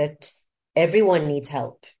fact that everyone needs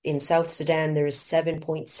help. In South Sudan, there is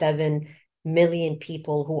 7.7 million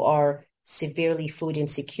people who are severely food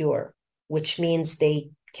insecure, which means they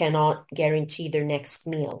cannot guarantee their next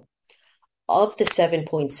meal. Of the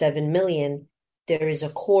 7.7 million, there is a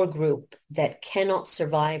core group that cannot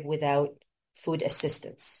survive without food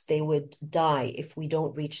assistance. They would die if we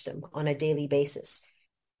don't reach them on a daily basis.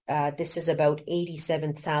 This is about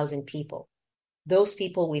 87,000 people. Those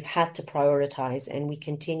people we've had to prioritize and we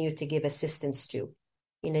continue to give assistance to.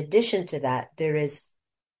 In addition to that, there is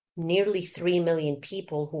nearly 3 million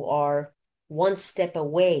people who are one step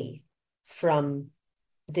away from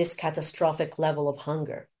this catastrophic level of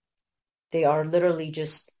hunger. They are literally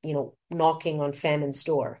just, knocking on famine's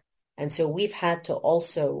door. And so we've had to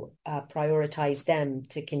also prioritize them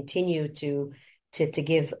to continue to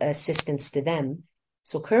give assistance to them.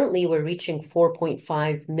 So currently we're reaching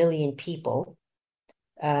 4.5 million people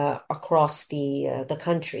across the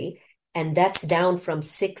country, and that's down from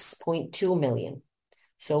 6.2 million.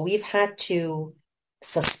 So we've had to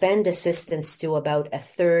suspend assistance to about a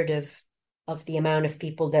third of the amount of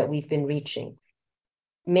people that we've been reaching,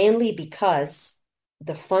 mainly because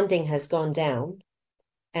the funding has gone down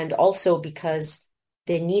and also because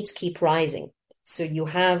the needs keep rising. So you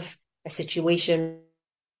have a situation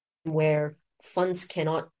where funds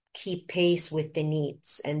cannot keep pace with the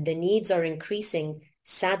needs, and the needs are increasing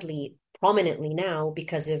sadly prominently now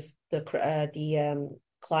because of the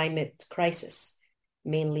climate crisis,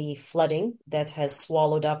 mainly flooding that has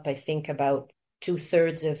swallowed up, I think, about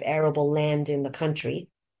 2/3 of arable land in the country.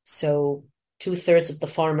 So 2/3 of the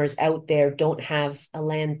farmers out there don't have a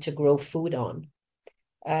land to grow food on.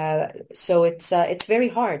 So it's very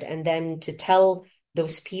hard. And then to tell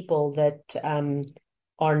those people that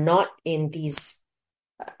are not in these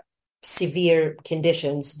severe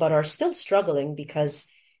conditions, but are still struggling because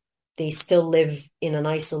they still live in an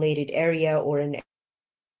isolated area or an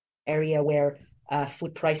area where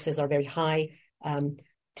food prices are very high,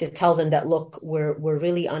 to tell them that, look, we're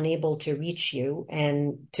really unable to reach you,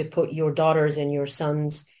 and to put your daughters and your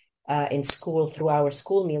sons in school through our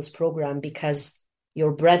school meals program because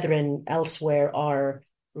your brethren elsewhere are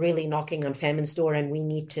really knocking on famine's door, and we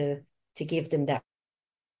need to give them that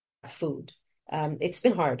food. It's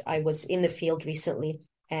been hard. I was in the field recently,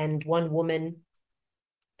 and one woman,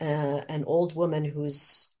 an old woman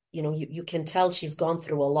who's, you can tell she's gone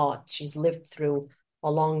through a lot. She's lived through a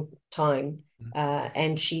long time.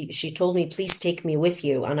 And she told me, please take me with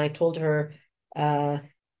you. And I told her, I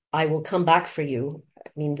will come back for you. I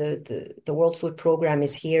mean, the World Food Program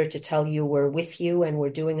is here to tell you we're with you and we're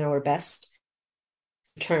doing our best to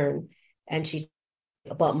return. And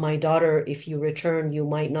but my daughter, if you return, you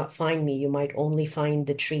might not find me. You might only find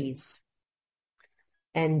the trees.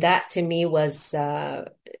 And that to me was,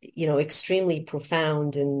 extremely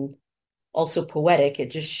profound and also poetic. It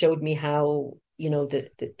just showed me how,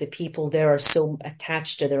 the people there are so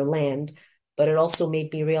attached to their land, but it also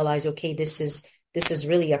made me realize, okay, this is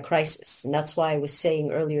really a crisis. And that's why I was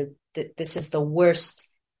saying earlier that this is the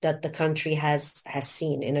worst that the country has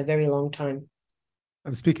seen in a very long time.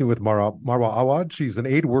 I'm speaking with Marwa Awad. She's an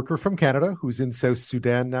aid worker from Canada who's in South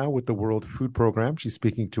Sudan now with the World Food Program. She's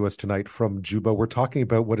speaking to us tonight from Juba. We're talking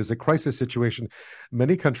about what is a crisis situation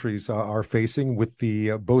many countries are facing with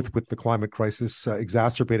both with the climate crisis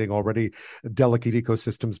exacerbating already delicate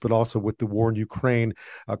ecosystems, but also with the war in Ukraine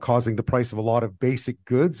causing the price of a lot of basic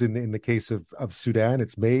goods. In the case of Sudan,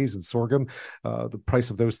 it's maize and sorghum. The price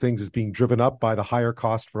of those things is being driven up by the higher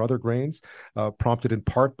cost for other grains, prompted in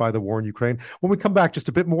part by the war in Ukraine. When we come back, just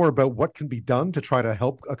a bit more about what can be done to try to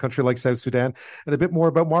help a country like South Sudan, and a bit more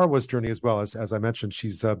about Marwa's journey as well. As I mentioned,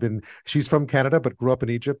 she's from Canada but grew up in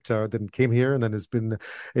Egypt, then came here, and then has been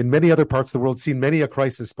in many other parts of the world, seen many a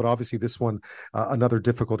crisis, but obviously this one, another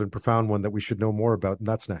difficult and profound one that we should know more about, and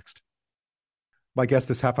that's next. My guest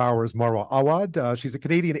this half hour is Marwa Awad. She's a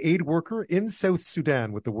Canadian aid worker in South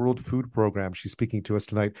Sudan with the World Food Program. She's speaking to us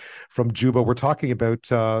tonight from Juba. We're talking about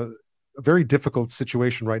a very difficult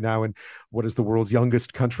situation right now in what is the world's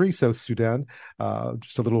youngest country, South Sudan,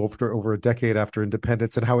 just a little over a decade after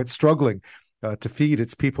independence, and how it's struggling to feed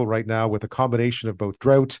its people right now with a combination of both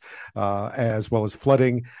drought as well as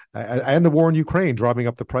flooding and the war in Ukraine driving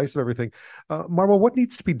up the price of everything. Marwa, what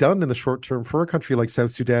needs to be done in the short term for a country like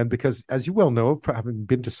South Sudan? Because as you well know, having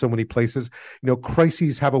been to so many places,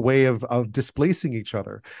 crises have a way of displacing each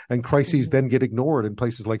other, and crises then get ignored, and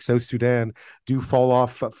places like South Sudan do fall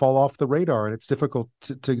off the radar, and it's difficult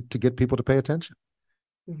to get people to pay attention.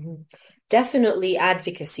 Definitely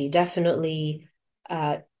advocacy, definitely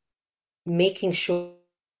making sure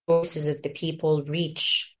voices of the people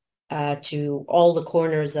reach to all the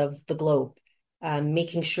corners of the globe,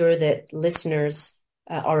 making sure that listeners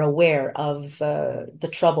are aware of the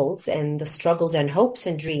troubles and the struggles and hopes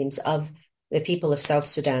and dreams of the people of South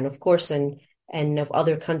Sudan, of course, and of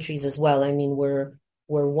other countries as well. I mean, we're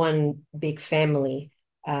one big family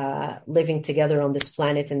living together on this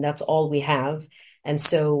planet, and that's all we have. And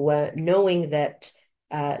so knowing that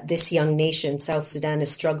this young nation, South Sudan,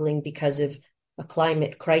 is struggling because of a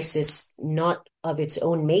climate crisis not of its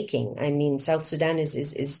own making. I mean, South Sudan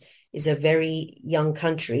is a very young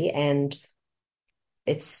country, and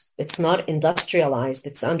it's not industrialized,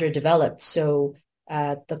 it's underdeveloped. So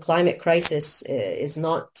the climate crisis is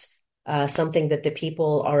not something that the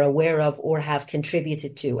people are aware of or have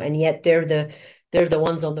contributed to, and yet they're the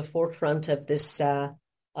ones on the forefront of this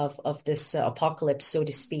of this apocalypse, so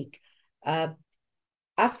to speak.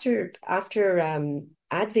 After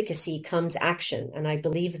advocacy comes action, and I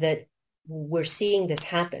believe that we're seeing this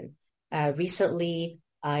happen. Recently,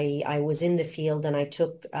 I was in the field, and I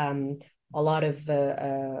took a lot of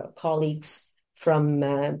colleagues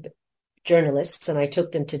from journalists, and I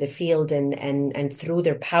took them to the field, and through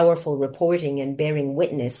their powerful reporting and bearing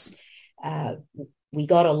witness, we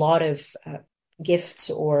got a lot of gifts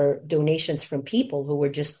or donations from people who were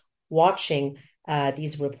just watching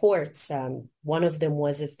these reports. One of them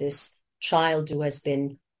was of this child who has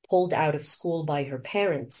been pulled out of school by her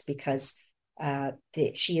parents because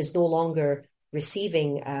she is no longer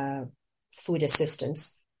receiving food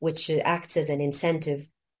assistance, which acts as an incentive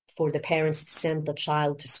for the parents to send the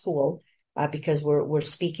child to school, because we're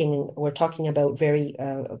talking about very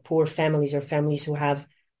poor families, or families who have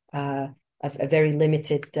a very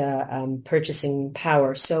limited purchasing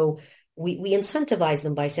power. So we incentivize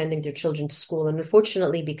them by sending their children to school. And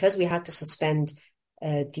unfortunately, because we had to suspend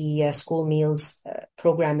the school meals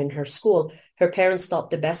program in her school, her parents thought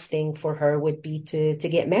the best thing for her would be to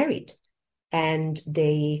get married. And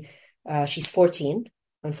she's 14,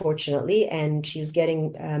 unfortunately, and she was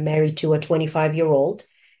getting married to a 25-year-old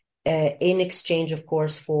in exchange, of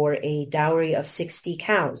course, for a dowry of 60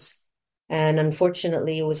 cows. And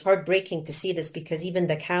unfortunately, it was heartbreaking to see this, because even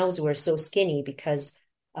the cows were so skinny, because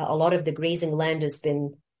a lot of the grazing land has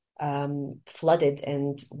been flooded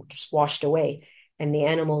and just washed away, and the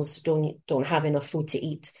animals don't have enough food to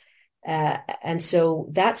eat. And so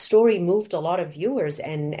that story moved a lot of viewers,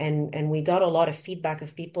 and we got a lot of feedback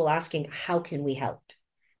of people asking, how can we help?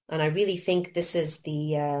 And I really think this is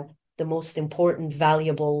the most important,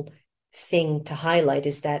 valuable thing to highlight,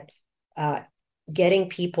 is that getting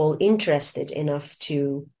people interested enough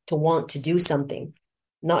to want to do something,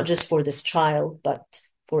 not just for this child, but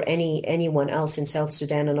for anyone else in South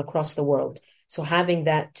Sudan and across the world. So having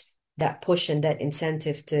that push and that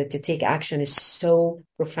incentive to take action is so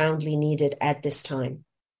profoundly needed at this time.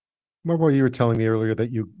 Marwa, you were telling me earlier that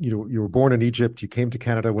you were born in Egypt. You came to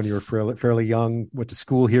Canada when you were fairly young, went to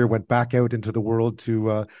school here, went back out into the world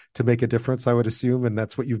to make a difference, I would assume, and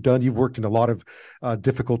that's what you've done. You've worked in a lot of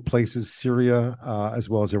difficult places, Syria as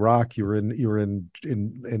well as Iraq. You were in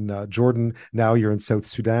Jordan. Now you're in South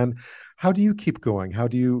Sudan. How do you keep going?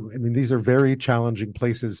 These are very challenging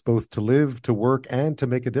places, both to live, to work, and to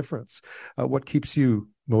make a difference. What keeps you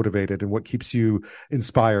motivated, and what keeps you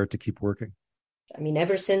inspired to keep working?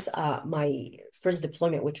 Ever since my first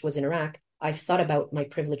deployment, which was in Iraq, I've thought about my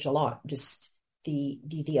privilege a lot. Just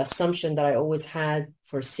the assumption that I always had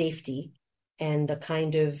for safety, and the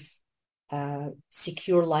kind of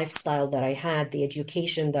secure lifestyle that I had, the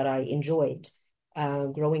education that I enjoyed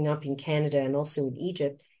growing up in Canada and also in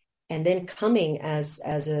Egypt, and then coming as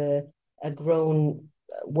a grown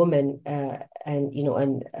woman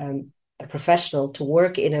and a professional to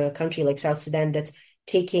work in a country like South Sudan that's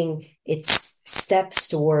taking its steps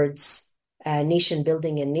towards nation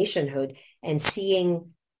building and nationhood, and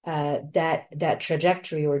seeing that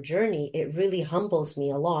trajectory or journey, it really humbles me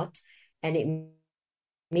a lot, and it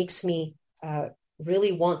makes me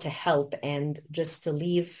really want to help, and just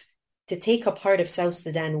to take a part of South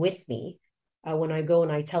Sudan with me when I go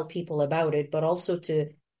and I tell people about it, but also to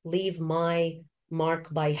leave my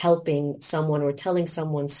mark by helping someone or telling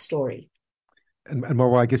someone's story. And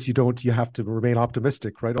Marwa, I guess you have to remain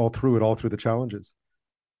optimistic, right? All through the challenges.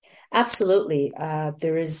 Absolutely.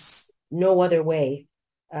 There is no other way.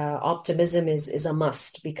 Optimism is a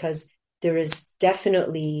must, because there is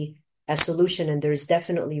definitely a solution, and there is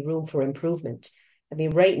definitely room for improvement.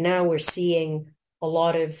 Right now we're seeing a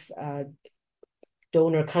lot of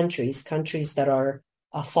donor countries that are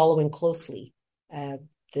following closely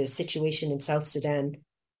the situation in South Sudan,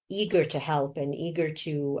 eager to help and eager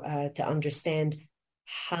to understand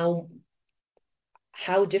how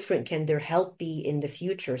different can their help be in the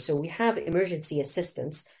future. So we have emergency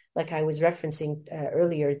assistance, like I was referencing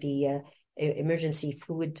earlier, the emergency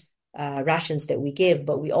food rations that we give,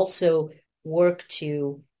 but we also work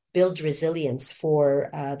to build resilience for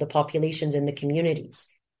the populations in the communities.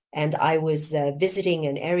 And I was visiting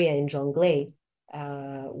an area in Jonglei,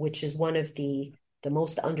 which is one of the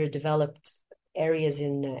most underdeveloped areas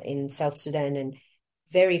in South Sudan, and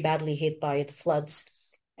very badly hit by the floods.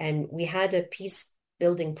 And we had a peace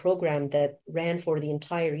building program that ran for the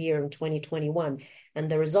entire year in 2021, and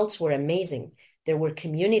the results were amazing. There were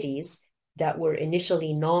communities that were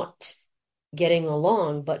initially not getting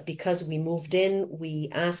along, but because we moved in, we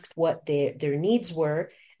asked what their needs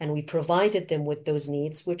were, and we provided them with those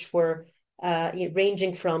needs, which were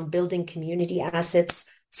ranging from building community assets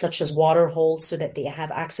such as water holes so that they have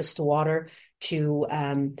access to water, to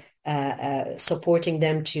supporting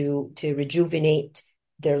them to rejuvenate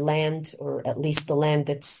their land, or at least the land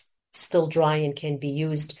that's still dry and can be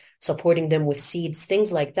used, supporting them with seeds,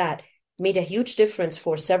 things like that, made a huge difference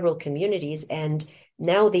for several communities. And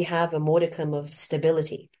now they have a modicum of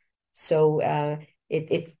stability. So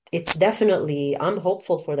it's definitely, I'm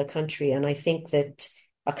hopeful for the country. And I think that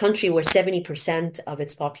a country where 70% of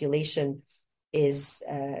its population is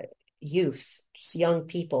youth, just young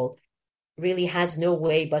people, really has no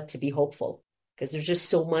way but to be hopeful, because there's just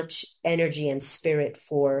so much energy and spirit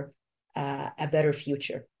for a better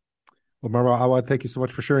future. Well, Marwa Awad, thank you so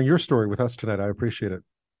much for sharing your story with us tonight. I appreciate it.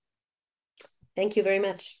 Thank you very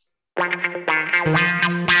much.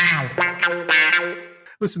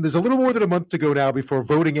 Listen, there's a little more than a month to go now before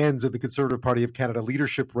voting ends at the Conservative Party of Canada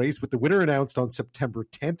leadership race, with the winner announced on September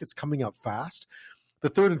 10th. It's coming up fast. The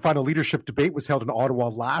third and final leadership debate was held in Ottawa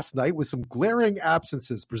last night with some glaring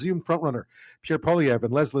absences. Presumed frontrunner Pierre Poilievre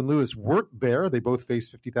and Leslyn Lewis weren't there. They both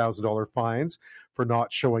faced $50,000 fines for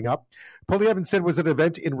not showing up. Poilievre said was at an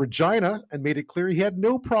event in Regina and made it clear he had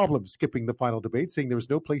no problem skipping the final debate, saying there was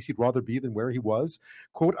no place he'd rather be than where he was.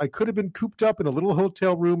 Quote, I could have been cooped up in a little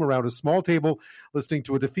hotel room around a small table listening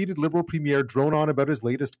to a defeated Liberal premier drone on about his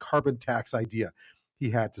latest carbon tax idea, he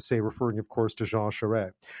had to say, referring, of course, to Jean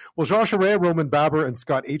Charest. Well, Jean Charest, Roman Baber, and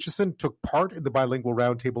Scott Aitchison took part in the bilingual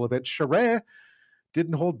roundtable event. Charest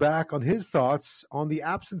didn't hold back on his thoughts on the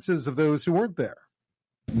absences of those who weren't there.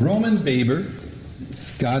 Roman Baber,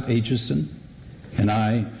 Scott Aitchison, and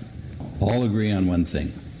I all agree on one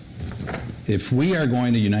thing. If we are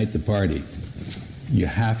going to unite the party, you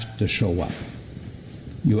have to show up.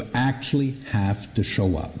 You actually have to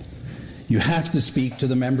show up. You have to speak to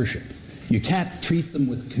the membership. You can't treat them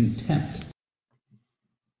with contempt.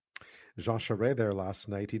 Jean Charest there last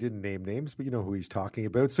night. He didn't name names, but you know who he's talking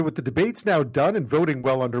about. So with the debates now done and voting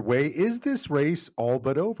well underway, is this race all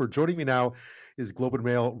but over? Joining me now is Globe and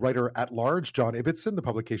Mail writer-at-large John Ibbitso, the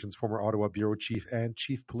publication's former Ottawa bureau chief and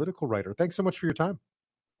chief political writer. Thanks so much for your time.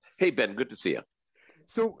 Hey, Ben, good to see you.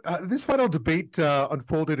 So this final debate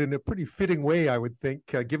unfolded in a pretty fitting way, I would think,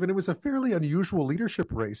 given it was a fairly unusual leadership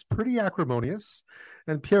race, pretty acrimonious.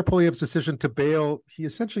 And Pierre Poilievre's decision to bail, he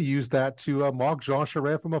essentially used that to mock Jean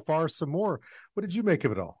Charest from afar some more. What did you make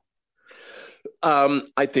of it all?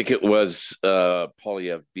 I think it was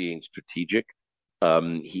Poilievre being strategic.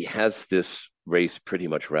 He has this race pretty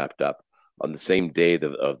much wrapped up. On the same day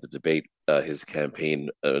of the debate, his campaign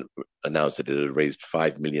announced that it had raised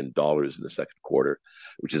 $5 million in the second quarter,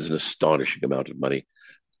 which is an astonishing amount of money.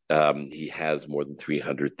 He has more than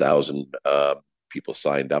 300,000 people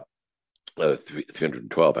signed up,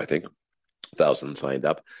 312, I think, 1,000 signed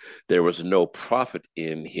up. There was no profit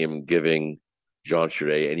in him giving Jean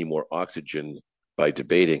Charest any more oxygen by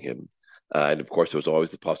debating him. And of course, there was always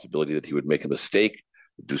the possibility that he would make a mistake,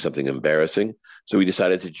 do something embarrassing. So he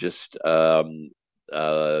decided to just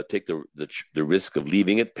take the risk of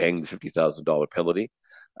leaving it, paying the $50,000 penalty,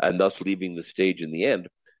 and thus leaving the stage in the end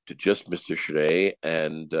to just Mr. Charest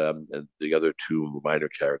and the other two minor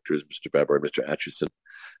characters, Mr. Baber and Mr. Aitchison.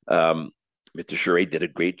 Mr. Charest did a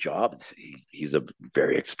great job. He's a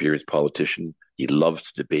very experienced politician. He loves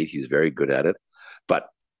to debate. He's very good at it. But,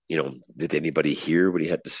 did anybody hear what he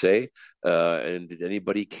had to say? And did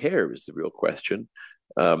anybody care is the real question.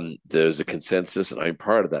 There's a consensus, and I'm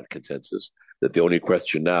part of that consensus, that the only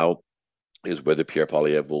question now is whether Pierre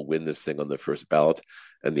Poilievre will win this thing on the first ballot,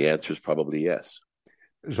 and the answer is probably yes.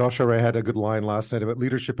 Jean Charest had a good line last night about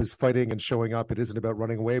leadership is fighting and showing up. It isn't about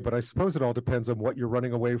running away, but I suppose it all depends on what you're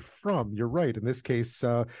running away from. You're right. In this case,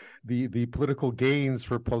 the political gains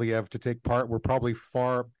for Poilievre to take part were probably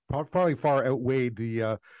far outweighed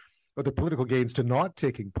the political gains to not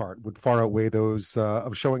taking part would far outweigh those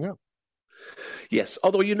of showing up. Yes,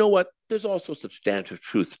 although you know what? There's also substantive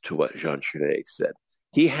truth to what Jean Charest said.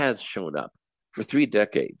 He has shown up for 3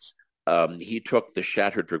 decades. He took the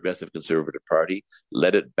shattered Progressive Conservative Party,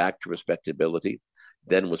 led it back to respectability,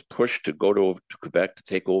 then was pushed to go to Quebec to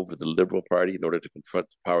take over the Liberal Party in order to confront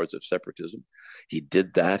the powers of separatism. He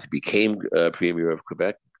did that, became Premier of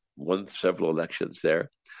Quebec, won several elections there.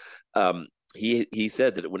 He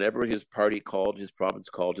said that whenever his party called, his province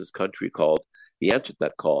called, his country called, he answered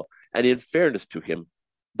that call. And in fairness to him,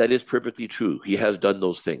 that is perfectly true. He has done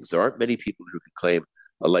those things. There aren't many people who can claim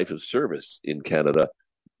a life of service in Canada,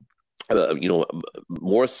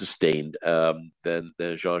 more sustained than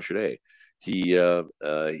Jean Charest.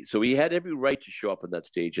 So he had every right to show up on that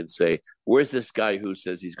stage and say, where's this guy who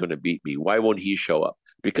says he's going to beat me? Why won't he show up?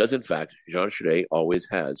 Because, in fact, Jean Charest always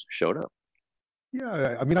has shown up.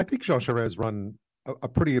 Yeah, I mean, I think Jean Charest has run a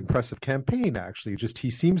pretty impressive campaign, actually. Just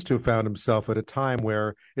he seems to have found himself at a time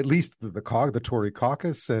where at least the Tory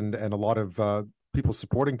caucus and a lot of people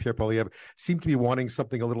supporting Pierre Poilievre seem to be wanting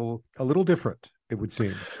something a little different, it would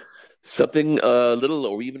seem. Something a little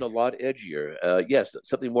or even a lot edgier. Yes,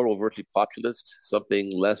 something more overtly populist,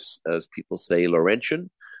 something less, as people say,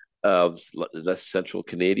 Laurentian, less central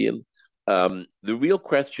Canadian. The real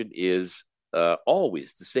question is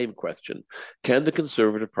always the same question. Can the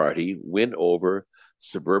Conservative Party win over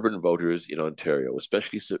suburban voters in Ontario,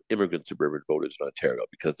 especially immigrant suburban voters in Ontario,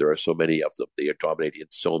 because there are so many of them? They are dominating in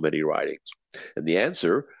so many ridings. And the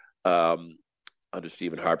answer, under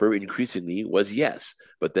Stephen Harper, increasingly was yes.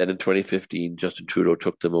 But then in 2015, Justin Trudeau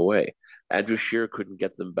took them away. Andrew Scheer couldn't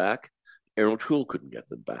get them back. Aaron O'Toole couldn't get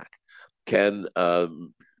them back. Can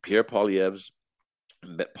Pierre Poilievre's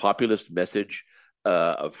populist message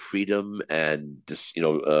of freedom and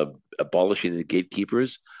abolishing the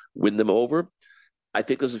gatekeepers win them over? I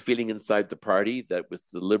think there's a feeling inside the party that with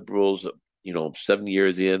the Liberals, 7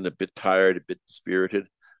 years in, a bit tired, a bit dispirited,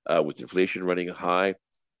 with inflation running high,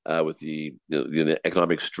 with the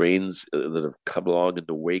economic strains that have come along in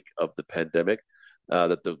the wake of the pandemic,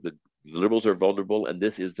 that the Liberals are vulnerable, and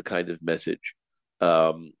this is the kind of message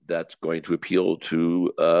that's going to appeal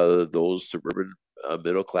to those suburban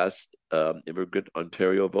middle-class immigrant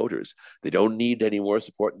Ontario voters. They don't need any more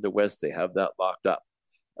support in the West. They have that locked up.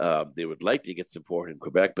 They would like to get support in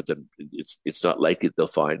Quebec, but then it's not likely that they'll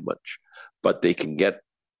find much. But they can get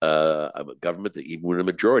a government, even a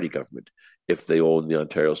majority government, if they own the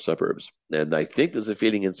Ontario suburbs. And I think there's a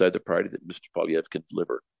feeling inside the party that Mr. Poilievre can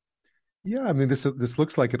deliver. Yeah, I mean, this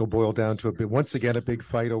looks like it'll boil down to once again a big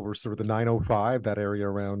fight over sort of the 905, that area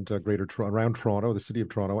around around Toronto, the city of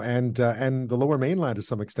Toronto, and the Lower Mainland to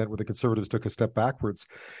some extent, where the Conservatives took a step backwards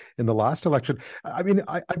in the last election. I mean,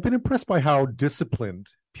 I've been impressed by how disciplined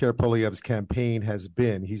Pierre Poilievre's campaign has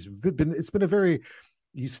been. He's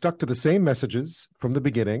stuck to the same messages from the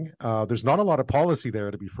beginning. There's not a lot of policy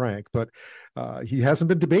there, to be frank, but he hasn't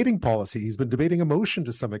been debating policy. He's been debating emotion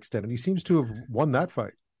to some extent, and he seems to have won that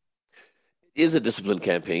fight. Is a disciplined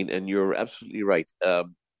campaign, and you're absolutely right.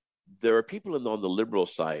 There are people on the Liberal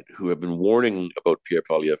side who have been warning about Pierre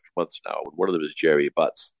Poilievre for months now. One of them is Jerry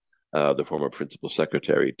Butts, the former principal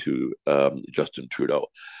secretary to Justin Trudeau.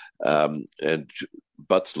 And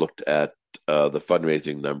Butts looked at the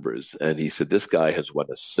fundraising numbers, and he said, this guy has won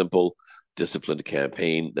a simple, disciplined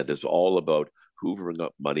campaign that is all about hoovering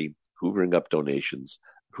up money, hoovering up donations,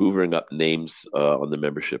 hoovering up names on the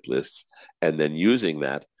membership lists, and then using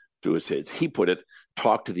that to, as he put it,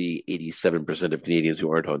 talk to the 87% of Canadians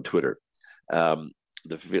who aren't on Twitter.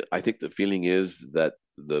 I think the feeling is that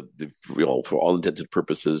for all intents and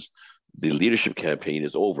purposes, the leadership campaign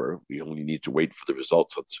is over. We only need to wait for the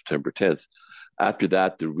results on September 10th. After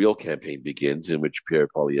that, the real campaign begins, in which Pierre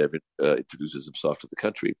Poilievre introduces himself to the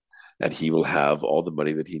country, and he will have all the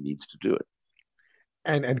money that he needs to do it.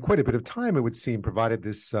 And quite a bit of time, it would seem, provided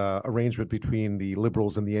this arrangement between the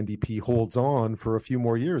Liberals and the NDP holds on for a few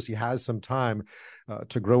more years. He has some time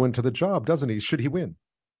to grow into the job, doesn't he? Should he win?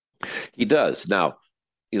 He does. Now,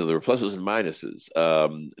 there are pluses and minuses.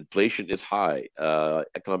 Inflation is high.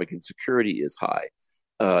 Economic insecurity is high.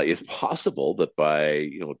 It's possible that by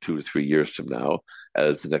 2 to 3 years from now,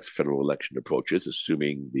 as the next federal election approaches,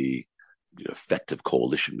 assuming the effective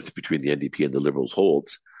coalition between the NDP and the Liberals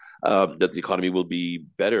holds, that the economy will be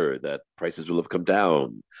better, that prices will have come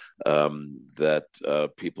down, that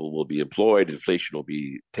people will be employed, inflation will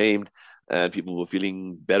be tamed, and people will be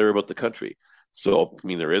feeling better about the country. So, I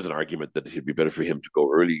mean, there is an argument that it would be better for him to go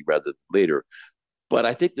early rather than later. But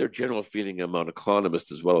I think their general feeling among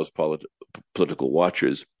economists as well as political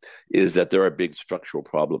watchers is that there are big structural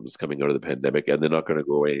problems coming out of the pandemic, and they're not going to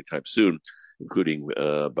go away anytime soon, including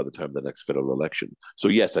by the time of the next federal election. So,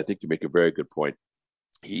 yes, I think you make a very good point.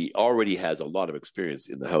 He already has a lot of experience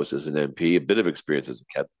in the House as an MP, a bit of experience as a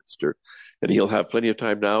cabinet minister, and he'll have plenty of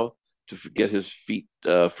time now to get his feet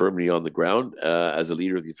firmly on the ground as a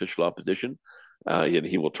leader of the official opposition. And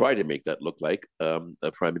he will try to make that look like a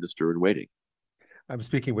prime minister in waiting. I'm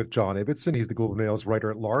speaking with John Ibbitso. He's the Globe and Mail's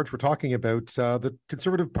writer-at-large. We're talking about the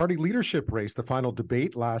Conservative Party leadership race, the final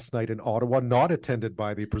debate last night in Ottawa, not attended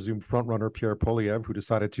by the presumed frontrunner Pierre Poilievre, who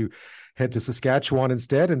decided to head to Saskatchewan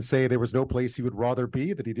instead and say there was no place he would rather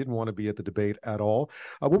be, that he didn't want to be at the debate at all.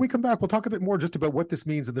 When we come back, we'll talk a bit more just about what this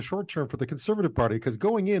means in the short term for the Conservative Party, because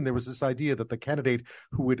going in, there was this idea that the candidate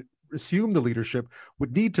who would assume the leadership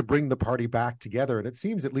would need to bring the party back together. And it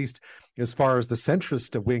seems, at least as far as the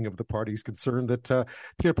centrist wing of the party is concerned, that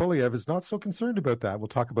Pierre Poilievre is not so concerned about that. We'll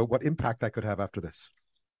talk about what impact that could have after this.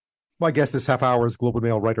 My guest this half hour is Globe and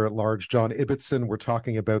Mail writer-at-large John Ibbitso. We're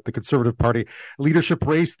talking about the Conservative Party leadership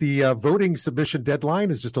race. The voting submission deadline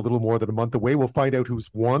is just a little more than a month away. We'll find out who's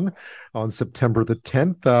won on September the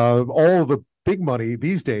 10th. All the big money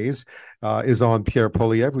these days is on Pierre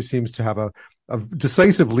Poilievre, who seems to have a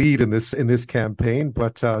decisive lead in this campaign,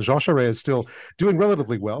 but Jean Charest is still doing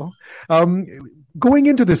relatively well. Going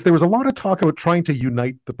into this, there was a lot of talk about trying to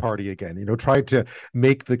unite the party again, trying to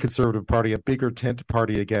make the Conservative Party a bigger tent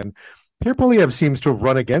party again. Pierre Poilievre seems to have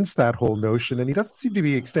run against that whole notion, and he doesn't seem to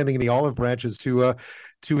be extending any olive branches to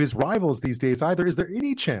his rivals these days either. Is there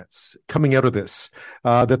any chance coming out of this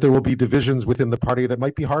that there will be divisions within the party that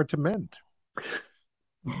might be hard to mend?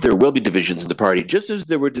 There will be divisions in the party, just as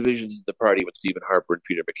there were divisions in the party when Stephen Harper and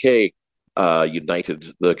Peter MacKay united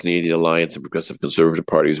the Canadian Alliance and Progressive Conservative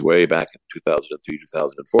parties way back in 2003,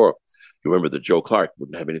 2004. You remember that Joe Clark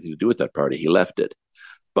wouldn't have anything to do with that party. He left it.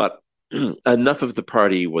 But enough of the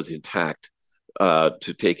party was intact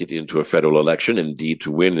to take it into a federal election, indeed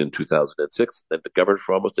to win in 2006, and to govern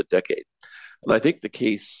for almost a decade. And I think the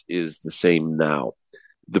case is the same now.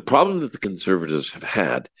 The problem that the Conservatives have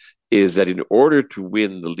had is that in order to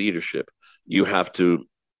win the leadership, you have to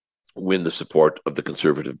win the support of the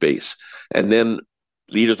Conservative base. And then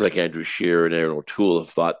leaders like Andrew Scheer and Aaron O'Toole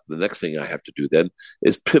have thought the next thing I have to do then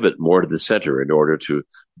is pivot more to the center in order to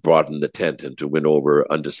broaden the tent and to win over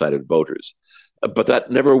undecided voters. But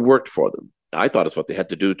that never worked for them. I thought it's what they had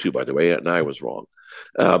to do too, by the way, and I was wrong.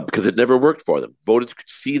 Because it never worked for them. Voters could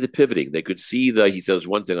see the pivoting. They could see that he says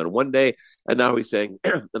one thing on one day, and now he's saying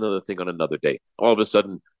another thing on another day. All of a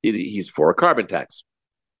sudden, he's for a carbon tax,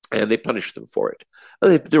 and they punished them for it.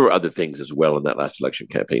 There were other things as well in that last election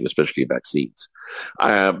campaign, especially vaccines.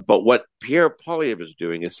 But what Pierre Poilievre is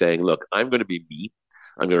doing is saying, look, I'm going to be me.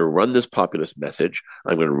 I'm going to run this populist message.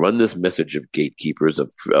 I'm going to run this message of gatekeepers,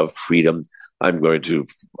 of freedom. I'm going to,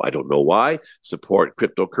 I don't know why, support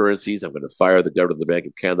cryptocurrencies. I'm going to fire the governor of the Bank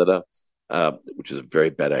of Canada, which is a very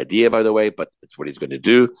bad idea, by the way, but it's what he's going to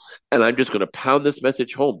do. And I'm just going to pound this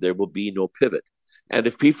message home. There will be no pivot. And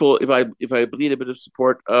if I bleed a bit of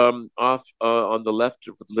support off on the left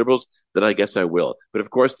with the Liberals, then I guess I will. But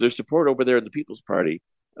of course, there's support over there in the People's Party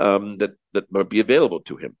that might be available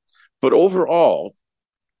to him. But overall,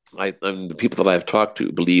 the people that I've talked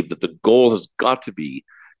to believe that the goal has got to be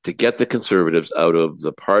to get the Conservatives out of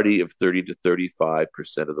the party of 30 to 35%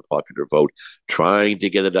 of the popular vote, trying to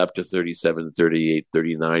get it up to 37, 38,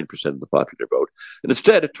 39% of the popular vote. And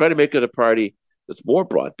instead, try to make it a party that's more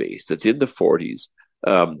broad-based, that's in the 40s,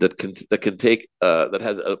 that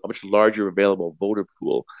has a much larger available voter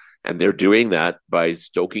pool. And they're doing that by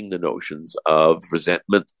stoking the notions of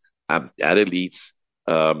resentment at elites,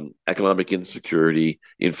 economic insecurity,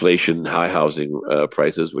 inflation, high housing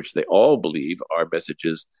prices, which they all believe are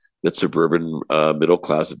messages that suburban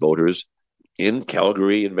middle-class voters in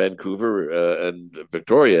Calgary and Vancouver and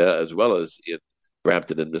Victoria, as well as in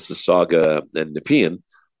Brampton and Mississauga and Nepean,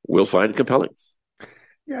 will find compelling.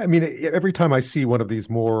 Yeah, I mean, every time I see one of these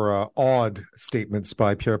more odd statements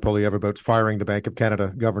by Pierre Poilievre about firing the Bank of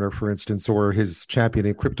Canada governor, for instance, or his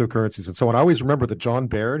championing cryptocurrencies and so on, I always remember that John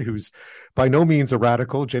Baird, who's by no means a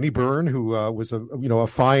radical, Jenny Byrne, who was a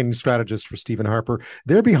fine strategist for Stephen Harper,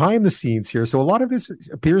 they're behind the scenes here. So a lot of this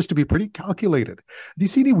appears to be pretty calculated. Do you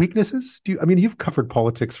see any weaknesses? You've covered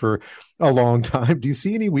politics for a long time. Do you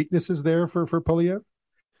see any weaknesses there for Poilievre?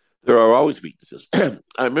 There are always weaknesses. I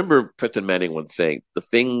remember Preston Manning once saying, the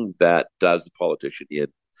thing that does the politician in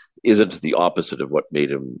isn't the opposite of what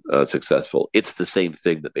made him successful. It's the same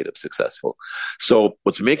thing that made him successful. So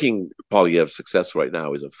what's making Poilievre successful right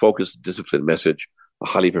now is a focused, disciplined message, a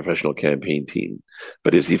highly professional campaign team.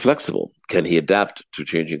 But is he flexible? Can he adapt to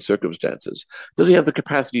changing circumstances? Does he have the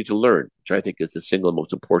capacity to learn, which I think is the single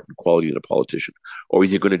most important quality in a politician? Or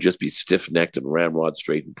is he going to just be stiff-necked and ramrod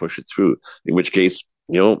straight and push it through? In which case,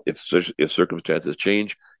 if circumstances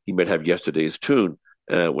change, he might have yesterday's tune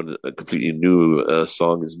when a completely new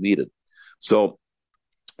song is needed. So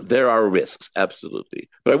there are risks, absolutely.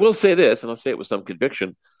 But I will say this, and I'll say it with some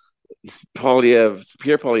conviction,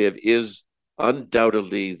 Pierre Poilievre is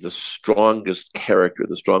undoubtedly the strongest character,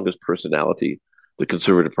 the strongest personality the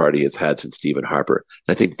Conservative Party has had since Stephen Harper.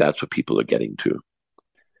 And I think that's what people are getting to.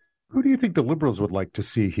 Who do you think the Liberals would like to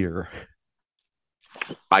see here?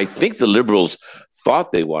 I think the Liberals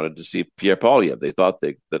thought they wanted to see Pierre Poilievre. They thought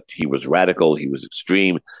that he was radical, he was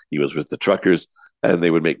extreme, he was with the truckers, and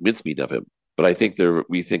they would make mincemeat of him. But I think they're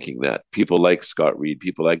rethinking that. People like Scott Reid,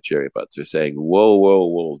 people like Jerry Butts are saying,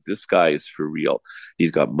 whoa, this guy is for real.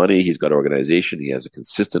 He's got money, he's got organization, he has a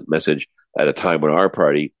consistent message at a time when our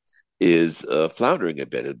party is floundering a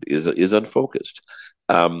bit, is unfocused.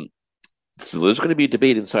 So there's going to be a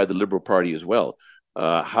debate inside the Liberal Party as well.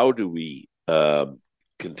 How do we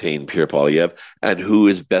contain Pierre Poilievre, and who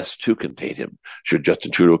is best to contain him? Should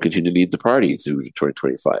Justin Trudeau continue to lead the party through to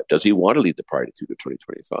 2025? Does he want to lead the party through to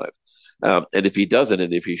 2025? And if he doesn't,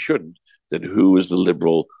 and if he shouldn't, then who is the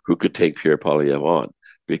Liberal who could take Pierre Poilievre on?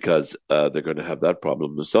 Because they're going to have that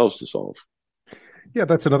problem themselves to solve. Yeah,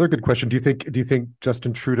 that's another good question. Do you think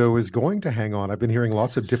Justin Trudeau is going to hang on? I've been hearing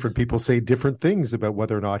lots of different people say different things about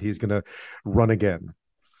whether or not he's going to run again.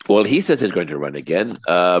 Well, he says he's going to run again.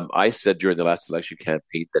 I said during the last election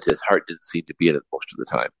campaign that his heart didn't seem to be in it most of the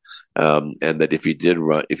time, and that if he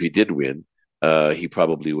did win, he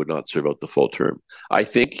probably would not serve out the full term. I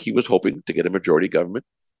think he was hoping to get a majority government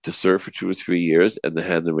to serve for 2 or 3 years and then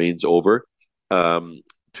hand the reins over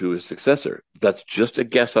to his successor. That's just a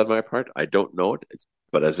guess on my part. I don't know it,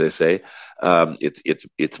 but as I say,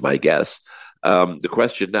 it's my guess. The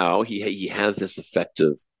question now, he has this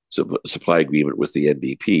effective supply agreement with the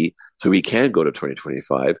NDP, so he can go to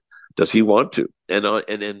 2025. Does he want to? And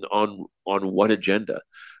on what agenda?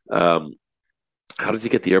 How does he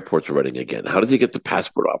get the airports running again? How does he get the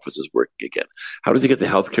passport offices working again? How does he get the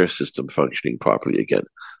healthcare system functioning properly again?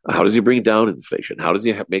 How does he bring down inflation? How does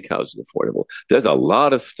he make housing affordable? There's a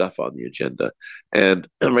lot of stuff on the agenda. And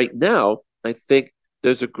right now, I think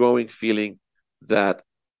there's a growing feeling that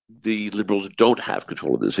the Liberals don't have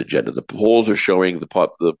control of this agenda. The polls are showing the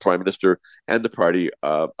Prime Minister and the party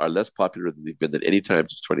are less popular than they've been at any time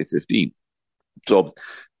since 2015. So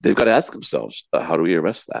they've got to ask themselves, how do we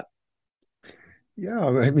arrest that? Yeah,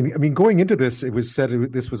 I mean, going into this, it was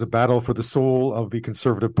said this was a battle for the soul of the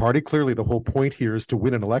Conservative Party. Clearly, the whole point here is to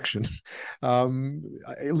win an election.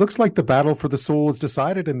 It looks like the battle for the soul is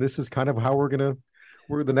decided, and this is kind of how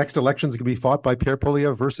where the next election is going to be fought by Pierre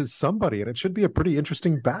Poilievre versus somebody, and it should be a pretty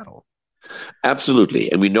interesting battle.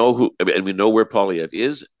 Absolutely, and we know where Poilievre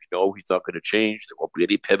is. We know he's not going to change. There won't be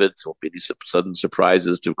any pivots. There won't be any sudden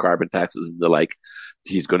surprises to carbon taxes and the like.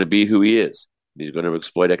 He's going to be who he is. He's going to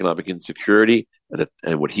exploit economic insecurity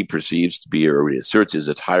and what he perceives to be, or what he asserts is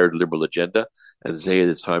a tired Liberal agenda, and say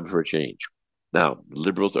it's time for a change. Now, the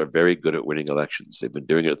Liberals are very good at winning elections. They've been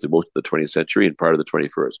doing it through most of the 20th century and part of the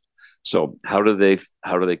 21st. So how do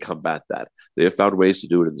they combat that? They have found ways to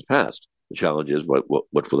do it in the past. The challenge is what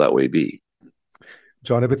will that way be?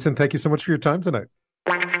 John Ibbitso, thank you so much for your time tonight.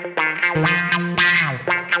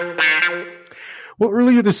 Well,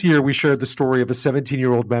 earlier this year, we shared the story of a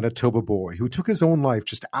 17-year-old Manitoba boy who took his own life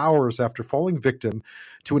just hours after falling victim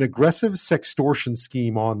to an aggressive sextortion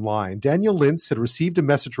scheme online. Daniel Lintz had received a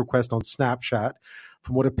message request on Snapchat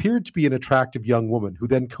from what appeared to be an attractive young woman, who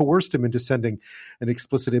then coerced him into sending an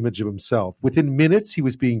explicit image of himself. Within minutes, he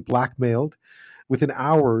was being blackmailed. Within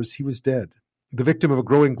hours, he was dead. The victim of a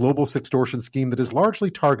growing global sextortion scheme that is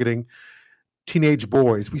largely targeting teenage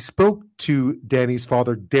boys. We spoke to Danny's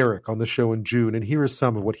father, Derek, on the show in June, and here is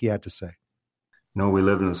some of what he had to say. We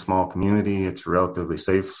live in a small community. It's a relatively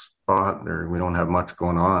safe spot. We don't have much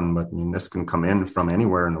going on, but this can come in from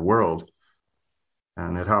anywhere in the world.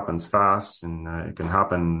 And it happens fast, and it can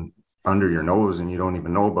happen under your nose, and you don't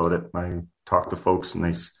even know about it. I talk to folks, and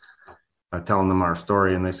I tell them our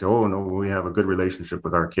story, and they say, "Oh, no, we have a good relationship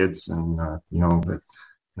with our kids," and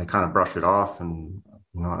they kind of brush it off, and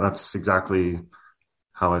that's exactly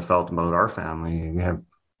how I felt about our family.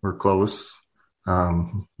 We're close.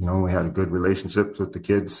 We had a good relationship with the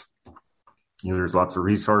kids. There's lots of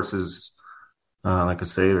resources. Like I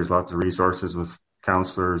say, there's lots of resources with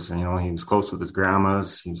counselors. He was close with his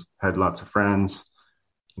grandmas. He's had lots of friends.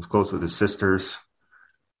 He was close with his sisters.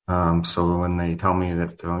 So when they tell me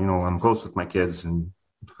that, I'm close with my kids and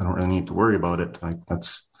I don't really need to worry about it,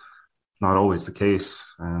 that's not always the case.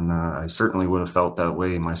 And I certainly would have felt that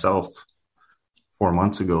way myself 4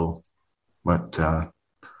 months ago, but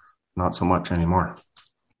not so much anymore.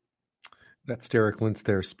 That's Derek Lintz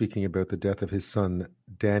there speaking about the death of his son,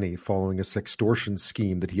 Danny, following a sextortion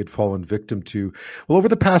scheme that he had fallen victim to. Well, over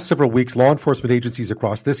the past several weeks, law enforcement agencies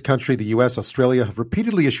across this country, the U.S., Australia, have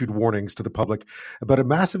repeatedly issued warnings to the public about a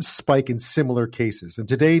massive spike in similar cases. And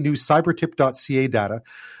today, new Cybertip.ca data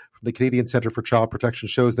the Canadian Centre for Child Protection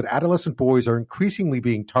shows that adolescent boys are increasingly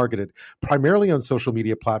being targeted, primarily on social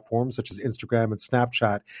media platforms such as Instagram and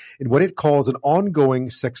Snapchat, in what it calls an ongoing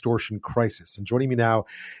sextortion crisis. And joining me now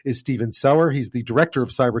is Stephen Sauer. He's the director of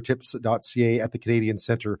Cybertip.ca at the Canadian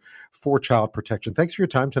Centre for Child Protection. Thanks for your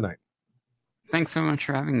time tonight. Thanks so much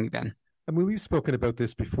for having me, Ben. I mean, we've spoken about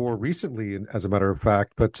this before recently, as a matter of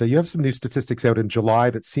fact, but you have some new statistics out in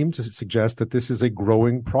July that seem to suggest that this is a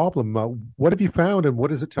growing problem. What have you found, and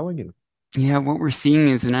what is it telling you? Yeah, what we're seeing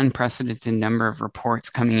is an unprecedented number of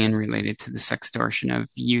reports coming in related to the sextortion of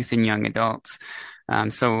youth and young adults.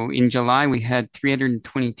 So in July, we had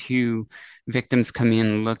 322 victims come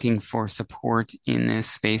in looking for support in this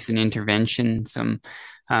space and intervention, some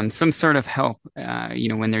sort of help,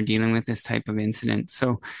 when they're dealing with this type of incident.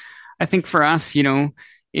 So I think for us,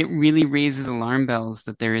 it really raises alarm bells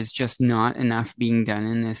that there is just not enough being done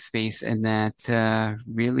in this space, and that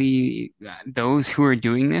really those who are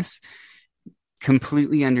doing this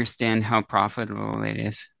completely understand how profitable it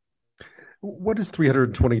is. What does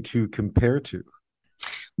 322 compare to?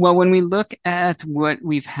 Well, when we look at what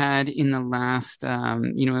we've had in the last,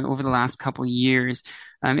 over the last couple of years,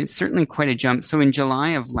 it's certainly quite a jump. So in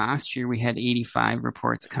July of last year, we had 85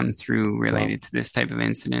 reports come through related to this type of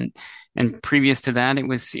incident. And previous to that, it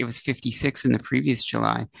was 56 in the previous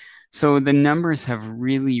July. So the numbers have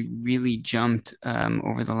really, really jumped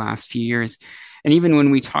over the last few years. And even when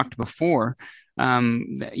we talked before,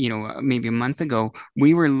 maybe a month ago,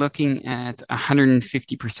 we were looking at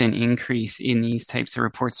 150% increase in these types of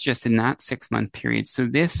reports just in that 6-month period. So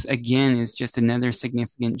this, again, is just another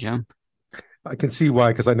significant jump. I can see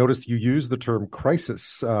why, because I noticed you use the term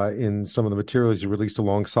crisis in some of the materials you released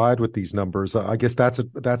alongside with these numbers. I guess that's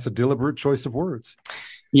a deliberate choice of words.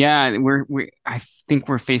 Yeah, I think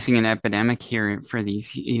we're facing an epidemic here for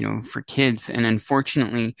these, for kids, and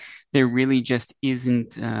unfortunately, there really just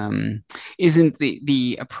isn't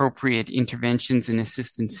the appropriate interventions and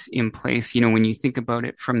assistance in place. When you think about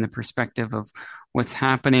it from the perspective of what's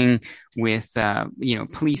happening with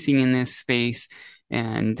policing in this space.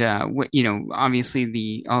 And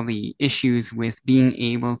obviously all the issues with being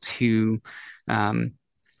able to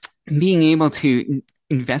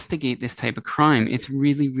investigate this type of crime, it's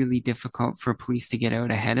really, really difficult for police to get out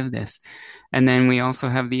ahead of this. And then we also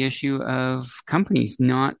have the issue of companies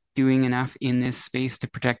not doing enough in this space to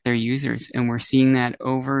protect their users, and we're seeing that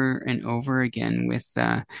over and over again with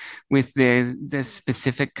the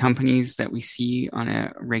specific companies that we see on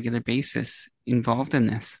a regular basis involved in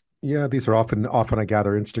this. Yeah, these are often I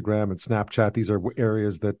gather Instagram and Snapchat. These are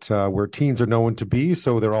areas that where teens are known to be.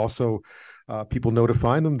 So they're also people know to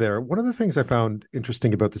find them there. One of the things I found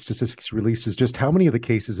interesting about the statistics released is just how many of the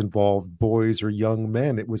cases involved boys or young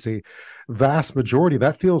men. It was a vast majority.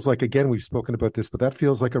 That feels like, again, we've spoken about this, but that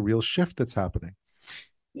feels like a real shift that's happening.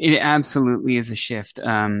 It absolutely is a shift.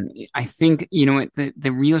 I think,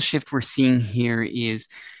 the real shift we're seeing here is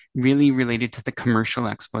really related to the commercial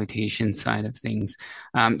exploitation side of things.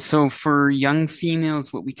 So for young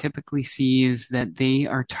females, what we typically see is that they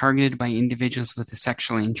are targeted by individuals with a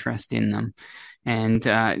sexual interest in them. And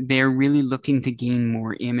they're really looking to gain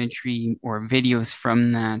more imagery or videos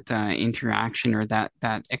from that interaction or that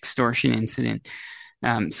extortion incident.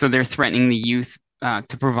 So they're threatening the youth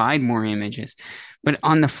to provide more images. But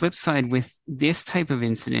on the flip side, with this type of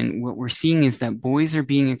incident, what we're seeing is that boys are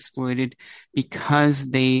being exploited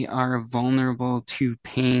because they are vulnerable to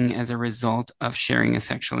paying as a result of sharing a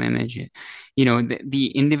sexual image.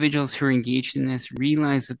 The individuals who are engaged in this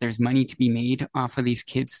realize that there's money to be made off of these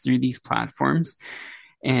kids through these platforms.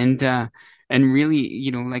 And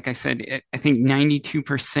really, like I said, I think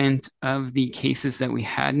 92% of the cases that we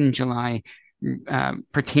had in July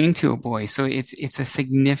pertain to a boy. So it's a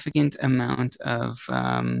significant amount of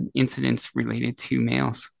incidents related to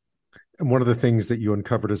males. And one of the things that you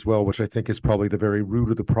uncovered as well, which I think is probably the very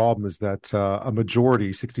root of the problem, is that a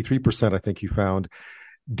majority, 63%, I think you found,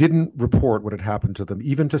 didn't report what had happened to them,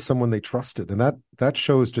 even to someone they trusted. And that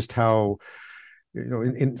shows just how,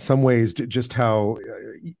 in some ways, just how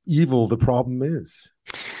evil the problem is.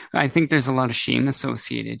 I think there's a lot of shame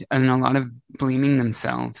associated and a lot of blaming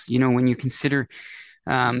themselves. When you consider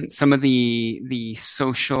some of the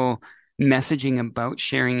social messaging about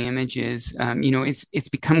sharing images, it's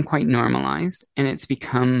become quite normalized and it's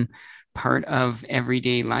become part of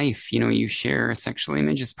everyday life. You share a sexual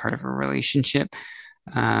image as part of a relationship.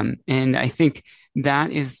 And I think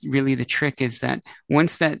that is really the trick, is that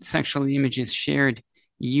once that sexual image is shared,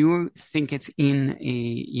 you think it's in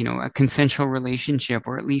a consensual relationship,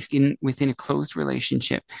 or at least within a closed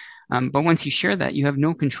relationship. But once you share that, you have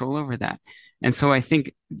no control over that. And so I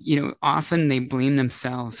think, often they blame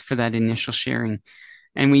themselves for that initial sharing.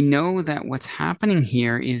 And we know that what's happening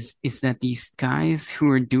here is that these guys who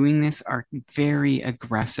are doing this are very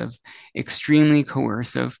aggressive, extremely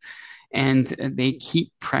coercive, and they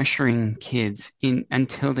keep pressuring kids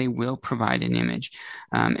until they will provide an image.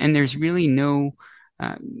 And there's really no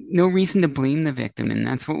reason to blame the victim. And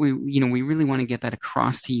that's what we really want to get that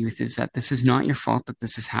across to youth, is that this is not your fault that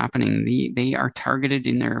this is happening. They are targeted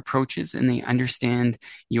in their approaches, and they understand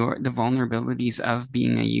the vulnerabilities of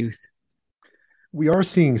being a youth. We are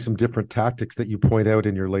seeing some different tactics that you point out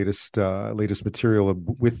in your latest material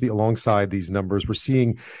alongside these numbers. We're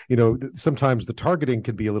seeing, sometimes the targeting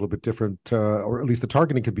can be a little bit different, or at least the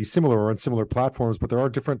targeting can be similar or on similar platforms, but there are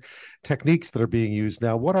different techniques that are being used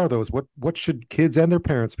now. What are those? What should kids and their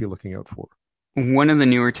parents be looking out for? One of the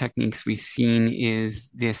newer techniques we've seen is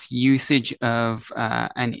this usage of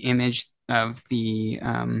an image of the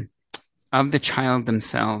child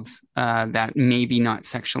themselves that may be not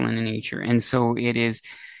sexual in nature. And so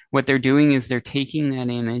what they're doing is they're taking that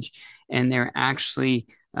image and they're actually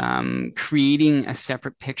creating a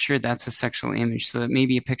separate picture that's a sexual image. So it may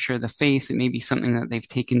be a picture of the face, it may be something that they've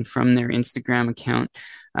taken from their Instagram account,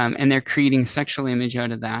 and they're creating a sexual image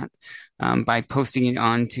out of that by posting it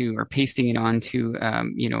onto or pasting it onto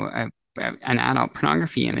an adult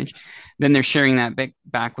pornography image, then they're sharing that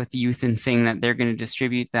back with the youth and saying that they're going to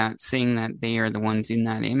distribute that, saying that they are the ones in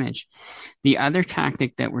that image. The other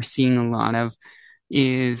tactic that we're seeing a lot of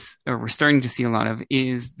we're starting to see a lot of,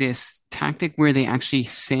 is this tactic where they actually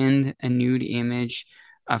send a nude image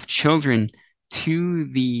of children to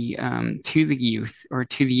the youth or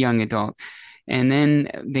to the young adult. And then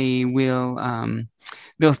they will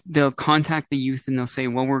they'll contact the youth and they'll say,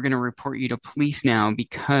 well, we're going to report you to police now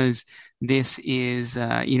because this is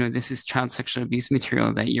this is child sexual abuse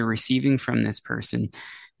material that you're receiving from this person,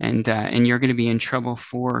 and you're going to be in trouble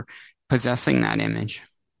for possessing that image.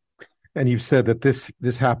 And you've said that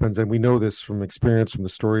this happens, and we know this from experience from the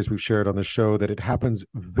stories we've shared on the show, that it happens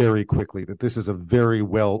very quickly, that this is a very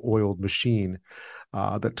well-oiled machine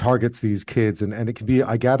that targets these kids, and it can be,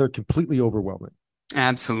 I gather, completely overwhelming.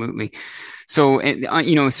 Absolutely. So,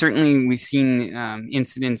 certainly we've seen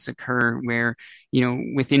incidents occur where,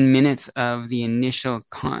 within minutes of the initial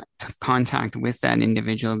contact with that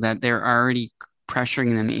individual, that they're already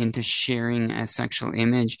pressuring them into sharing a sexual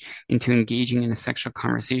image, into engaging in a sexual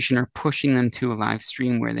conversation, or pushing them to a live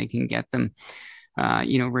stream where they can get them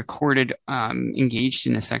recorded, engaged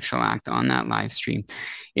in a sexual act on that live stream.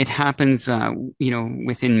 It happens,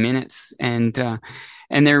 within minutes, and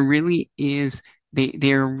there really is.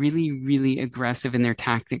 They are really, really aggressive in their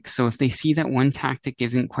tactics. So if they see that one tactic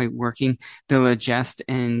isn't quite working, they'll adjust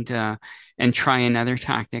and try another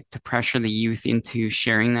tactic to pressure the youth into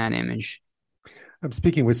sharing that image. I'm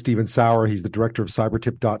speaking with Stephen Sauer. He's the director of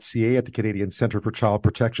Cybertip.ca at the Canadian Centre for Child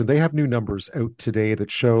Protection. They have new numbers out today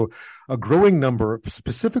that show a growing number,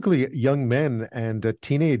 specifically young men and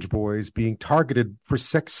teenage boys, being targeted for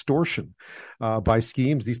sextortion by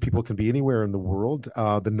schemes. These people can be anywhere in the world.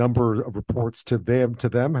 The number of reports to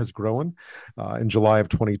them has grown in July of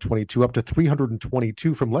 2022 up to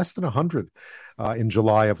 322 from less than 100 in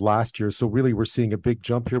July of last year. So really, we're seeing a big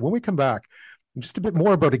jump here. When we come back, just a bit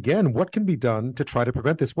more about, again, what can be done to try to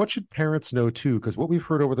prevent this. What should parents know, too? Because what we've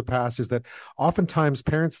heard over the past is that oftentimes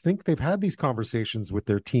parents think they've had these conversations with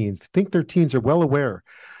their teens, think their teens are well aware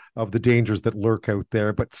of the dangers that lurk out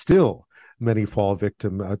there, but still many fall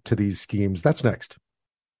victim to these schemes. That's next.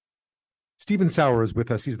 Stephen Sauer is with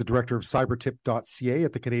us. He's the director of Cybertip.ca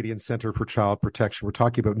at the Canadian Centre for Child Protection. We're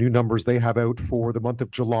talking about new numbers they have out for the month of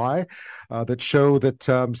July that show that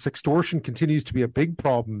sextortion continues to be a big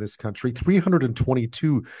problem in this country.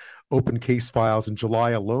 322 open case files in July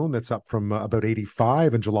alone. That's up from about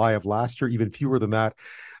 85 in July of last year, even fewer than that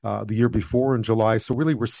the year before in July. So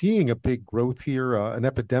really, we're seeing a big growth here, an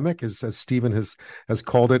epidemic, as Stephen has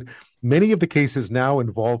called it. Many of the cases now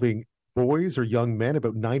involving boys or young men,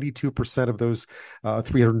 about 92% of those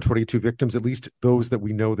 322 victims, at least those that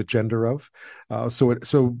we know the gender of.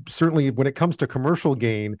 So certainly when it comes to commercial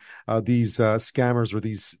gain, these scammers or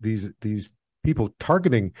these people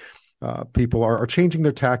targeting people are changing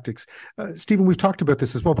their tactics. Stephen, we've talked about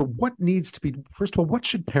this as well, but what needs to be, first of all, what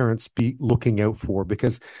should parents be looking out for?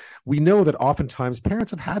 Because we know that oftentimes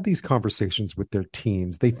parents have had these conversations with their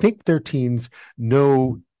teens. They think their teens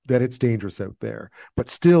know that it's dangerous out there, but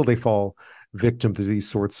still they fall victim to these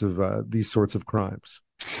sorts of crimes.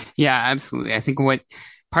 Yeah, absolutely. I think what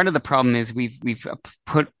part of the problem is we've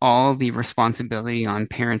put all the responsibility on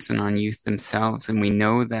parents and on youth themselves, and we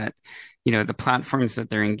know that the platforms that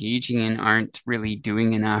they're engaging in aren't really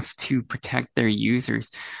doing enough to protect their users.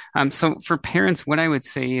 So for parents, what I would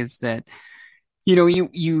say is that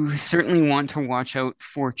you certainly want to watch out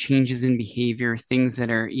for changes in behavior, things that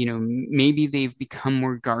are, maybe they've become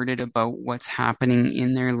more guarded about what's happening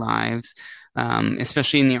in their lives,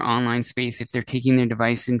 especially in their online space. If they're taking their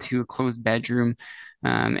device into a closed bedroom,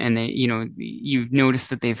 and they, you've noticed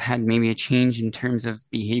that they've had maybe a change in terms of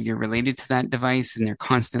behavior related to that device and they're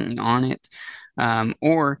constantly on it.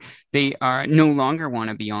 Or they are no longer want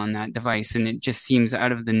to be on that device, and it just seems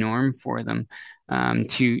out of the norm for them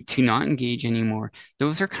to not engage anymore.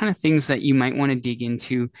 Those are kind of things that you might want to dig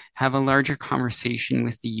into, have a larger conversation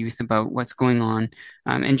with the youth about what's going on,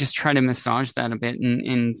 and just try to massage that a bit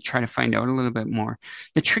and try to find out a little bit more.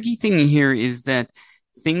 The tricky thing here is that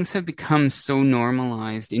things have become so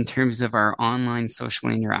normalized in terms of our online social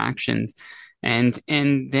interactions. And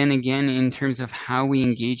then again, in terms of how we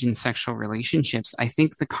engage in sexual relationships, I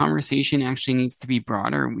think the conversation actually needs to be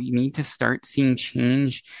broader. We need to start seeing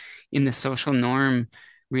change in the social norm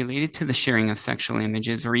related to the sharing of sexual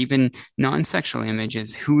images or even non-sexual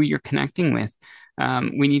images, who you're connecting with.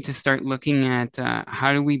 We need to start looking at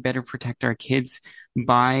how do we better protect our kids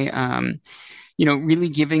by really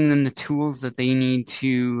giving them the tools that they need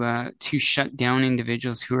to shut down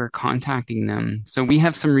individuals who are contacting them. So we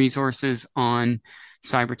have some resources on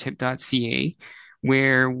Cybertip.ca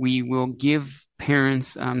where we will give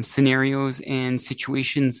parents scenarios and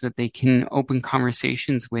situations that they can open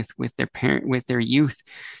conversations with their youth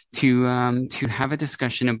to have a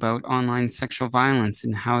discussion about online sexual violence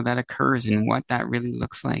and how that occurs and what that really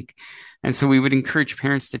looks like. And so we would encourage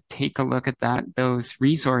parents to take a look at those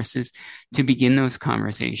resources to begin those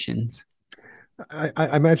conversations.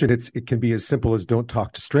 I imagine it can be as simple as don't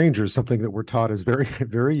talk to strangers, something that we're taught as very,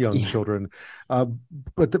 very young children.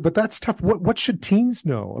 But that's tough. What should teens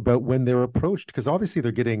know about when they're approached? Because obviously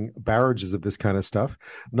they're getting barrages of this kind of stuff,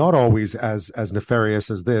 not always as nefarious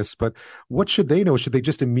as this, but what should they know? Should they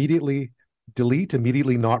just immediately delete,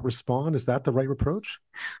 immediately not respond? Is that the right approach?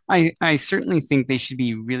 I certainly think they should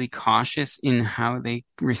be really cautious in how they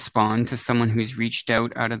respond to someone who's reached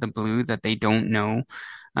out of the blue that they don't know,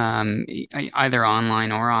 either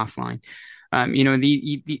online or offline.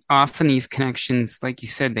 Often these connections, like you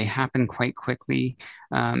said, they happen quite quickly,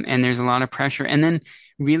 and there's a lot of pressure. And then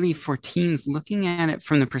really for teens, looking at it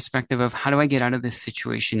from the perspective of how do I get out of this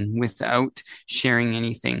situation without sharing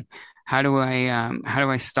anything? How do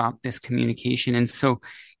I stop this communication? And so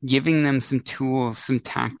giving them some tools, some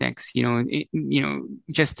tactics,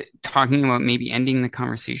 just talking about maybe ending the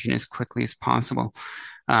conversation as quickly as possible.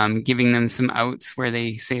 Giving them some outs where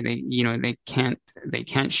they say they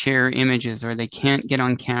can't share images or they can't get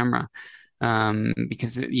on camera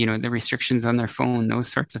because the restrictions on their phone, those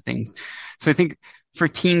sorts of things. So I think for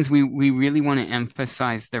teens, we really want to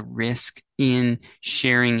emphasize the risk in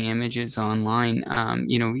sharing images online.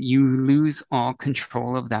 You lose all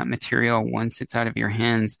control of that material once it's out of your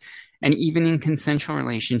hands. And even in consensual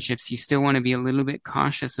relationships, you still want to be a little bit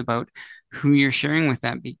cautious about who you're sharing with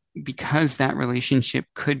that because that relationship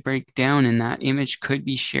could break down and that image could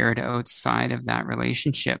be shared outside of that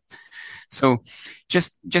relationship. So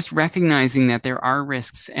just recognizing that there are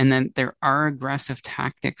risks and that there are aggressive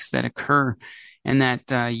tactics that occur and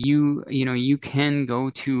that you can go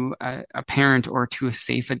to a parent or to a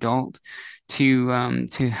safe adult to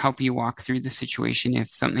help you walk through the situation if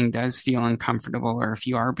something does feel uncomfortable or if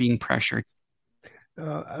you are being pressured.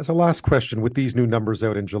 As a last question, with these new numbers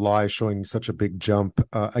out in July showing such a big jump,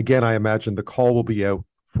 again, I imagine the call will be out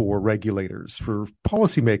for regulators, for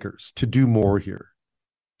policymakers to do more here.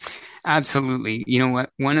 Absolutely. You know what?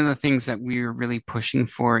 One of the things that we're really pushing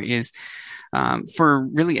for is for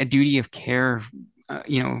really a duty of care,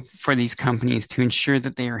 for these companies to ensure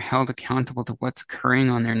that they are held accountable to what's occurring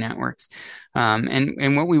on their networks.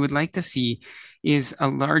 And what we would like to see is a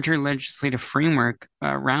larger legislative framework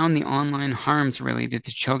around the online harms related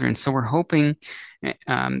to children. So we're hoping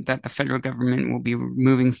that the federal government will be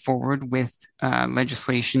moving forward with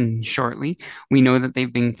legislation shortly. We know that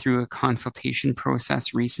they've been through a consultation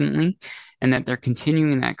process recently and that they're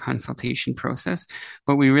continuing that consultation process.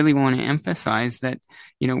 But we really want to emphasize that,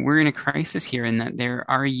 we're in a crisis here and that there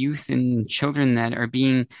are youth and children that are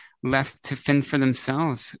being left to fend for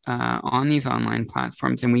themselves on these online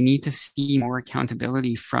platforms. And we need to see more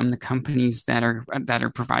accountability from the companies that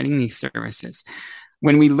are providing these services.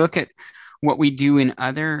 When we look at what we do in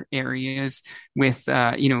other areas with,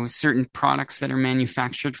 certain products that are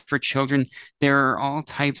manufactured for children, there are all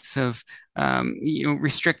types of,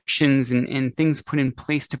 restrictions and things put in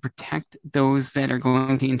place to protect those that are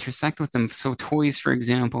going to intersect with them. So toys, for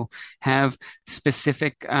example, have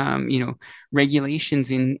specific,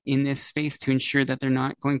 regulations in this space to ensure that they're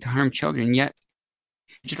not going to harm children. Yet,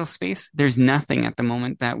 digital space, there's nothing at the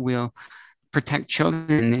moment that will protect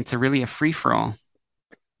children. It's really a free-for-all.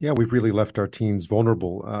 Yeah, we've really left our teens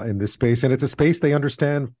vulnerable in this space, and it's a space they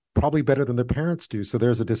understand probably better than their parents do. So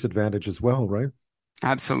there's a disadvantage as well, right?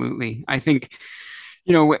 Absolutely. I think,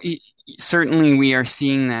 certainly we are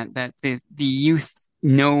seeing that the youth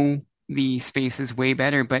know the spaces way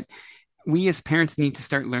better, but we as parents need to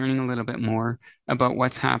start learning a little bit more about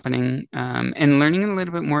what's happening and learning a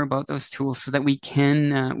little bit more about those tools so that we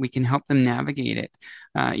can help them navigate it.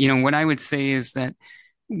 What I would say is that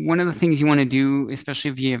one of the things you want to do, especially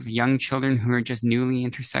if you have young children who are just newly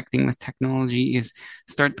intersecting with technology, is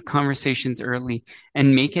start the conversations early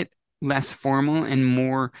and make it less formal and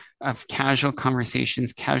more of casual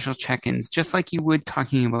conversations, casual check-ins, just like you would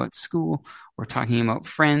talking about school or talking about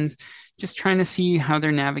friends, just trying to see how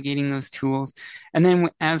they're navigating those tools. And then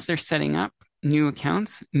as they're setting up new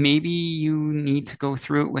accounts, maybe you need to go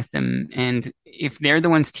through it with them. And if they're the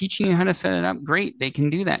ones teaching you how to set it up, great, they can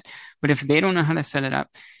do that. But if they don't know how to set it up,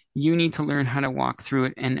 you need to learn how to walk through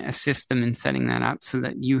it and assist them in setting that up so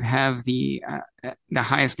that you have the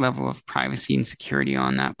highest level of privacy and security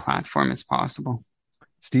on that platform as possible.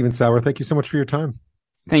 Stephen Sauer, thank you so much for your time.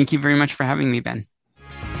 Thank you very much for having me, Ben.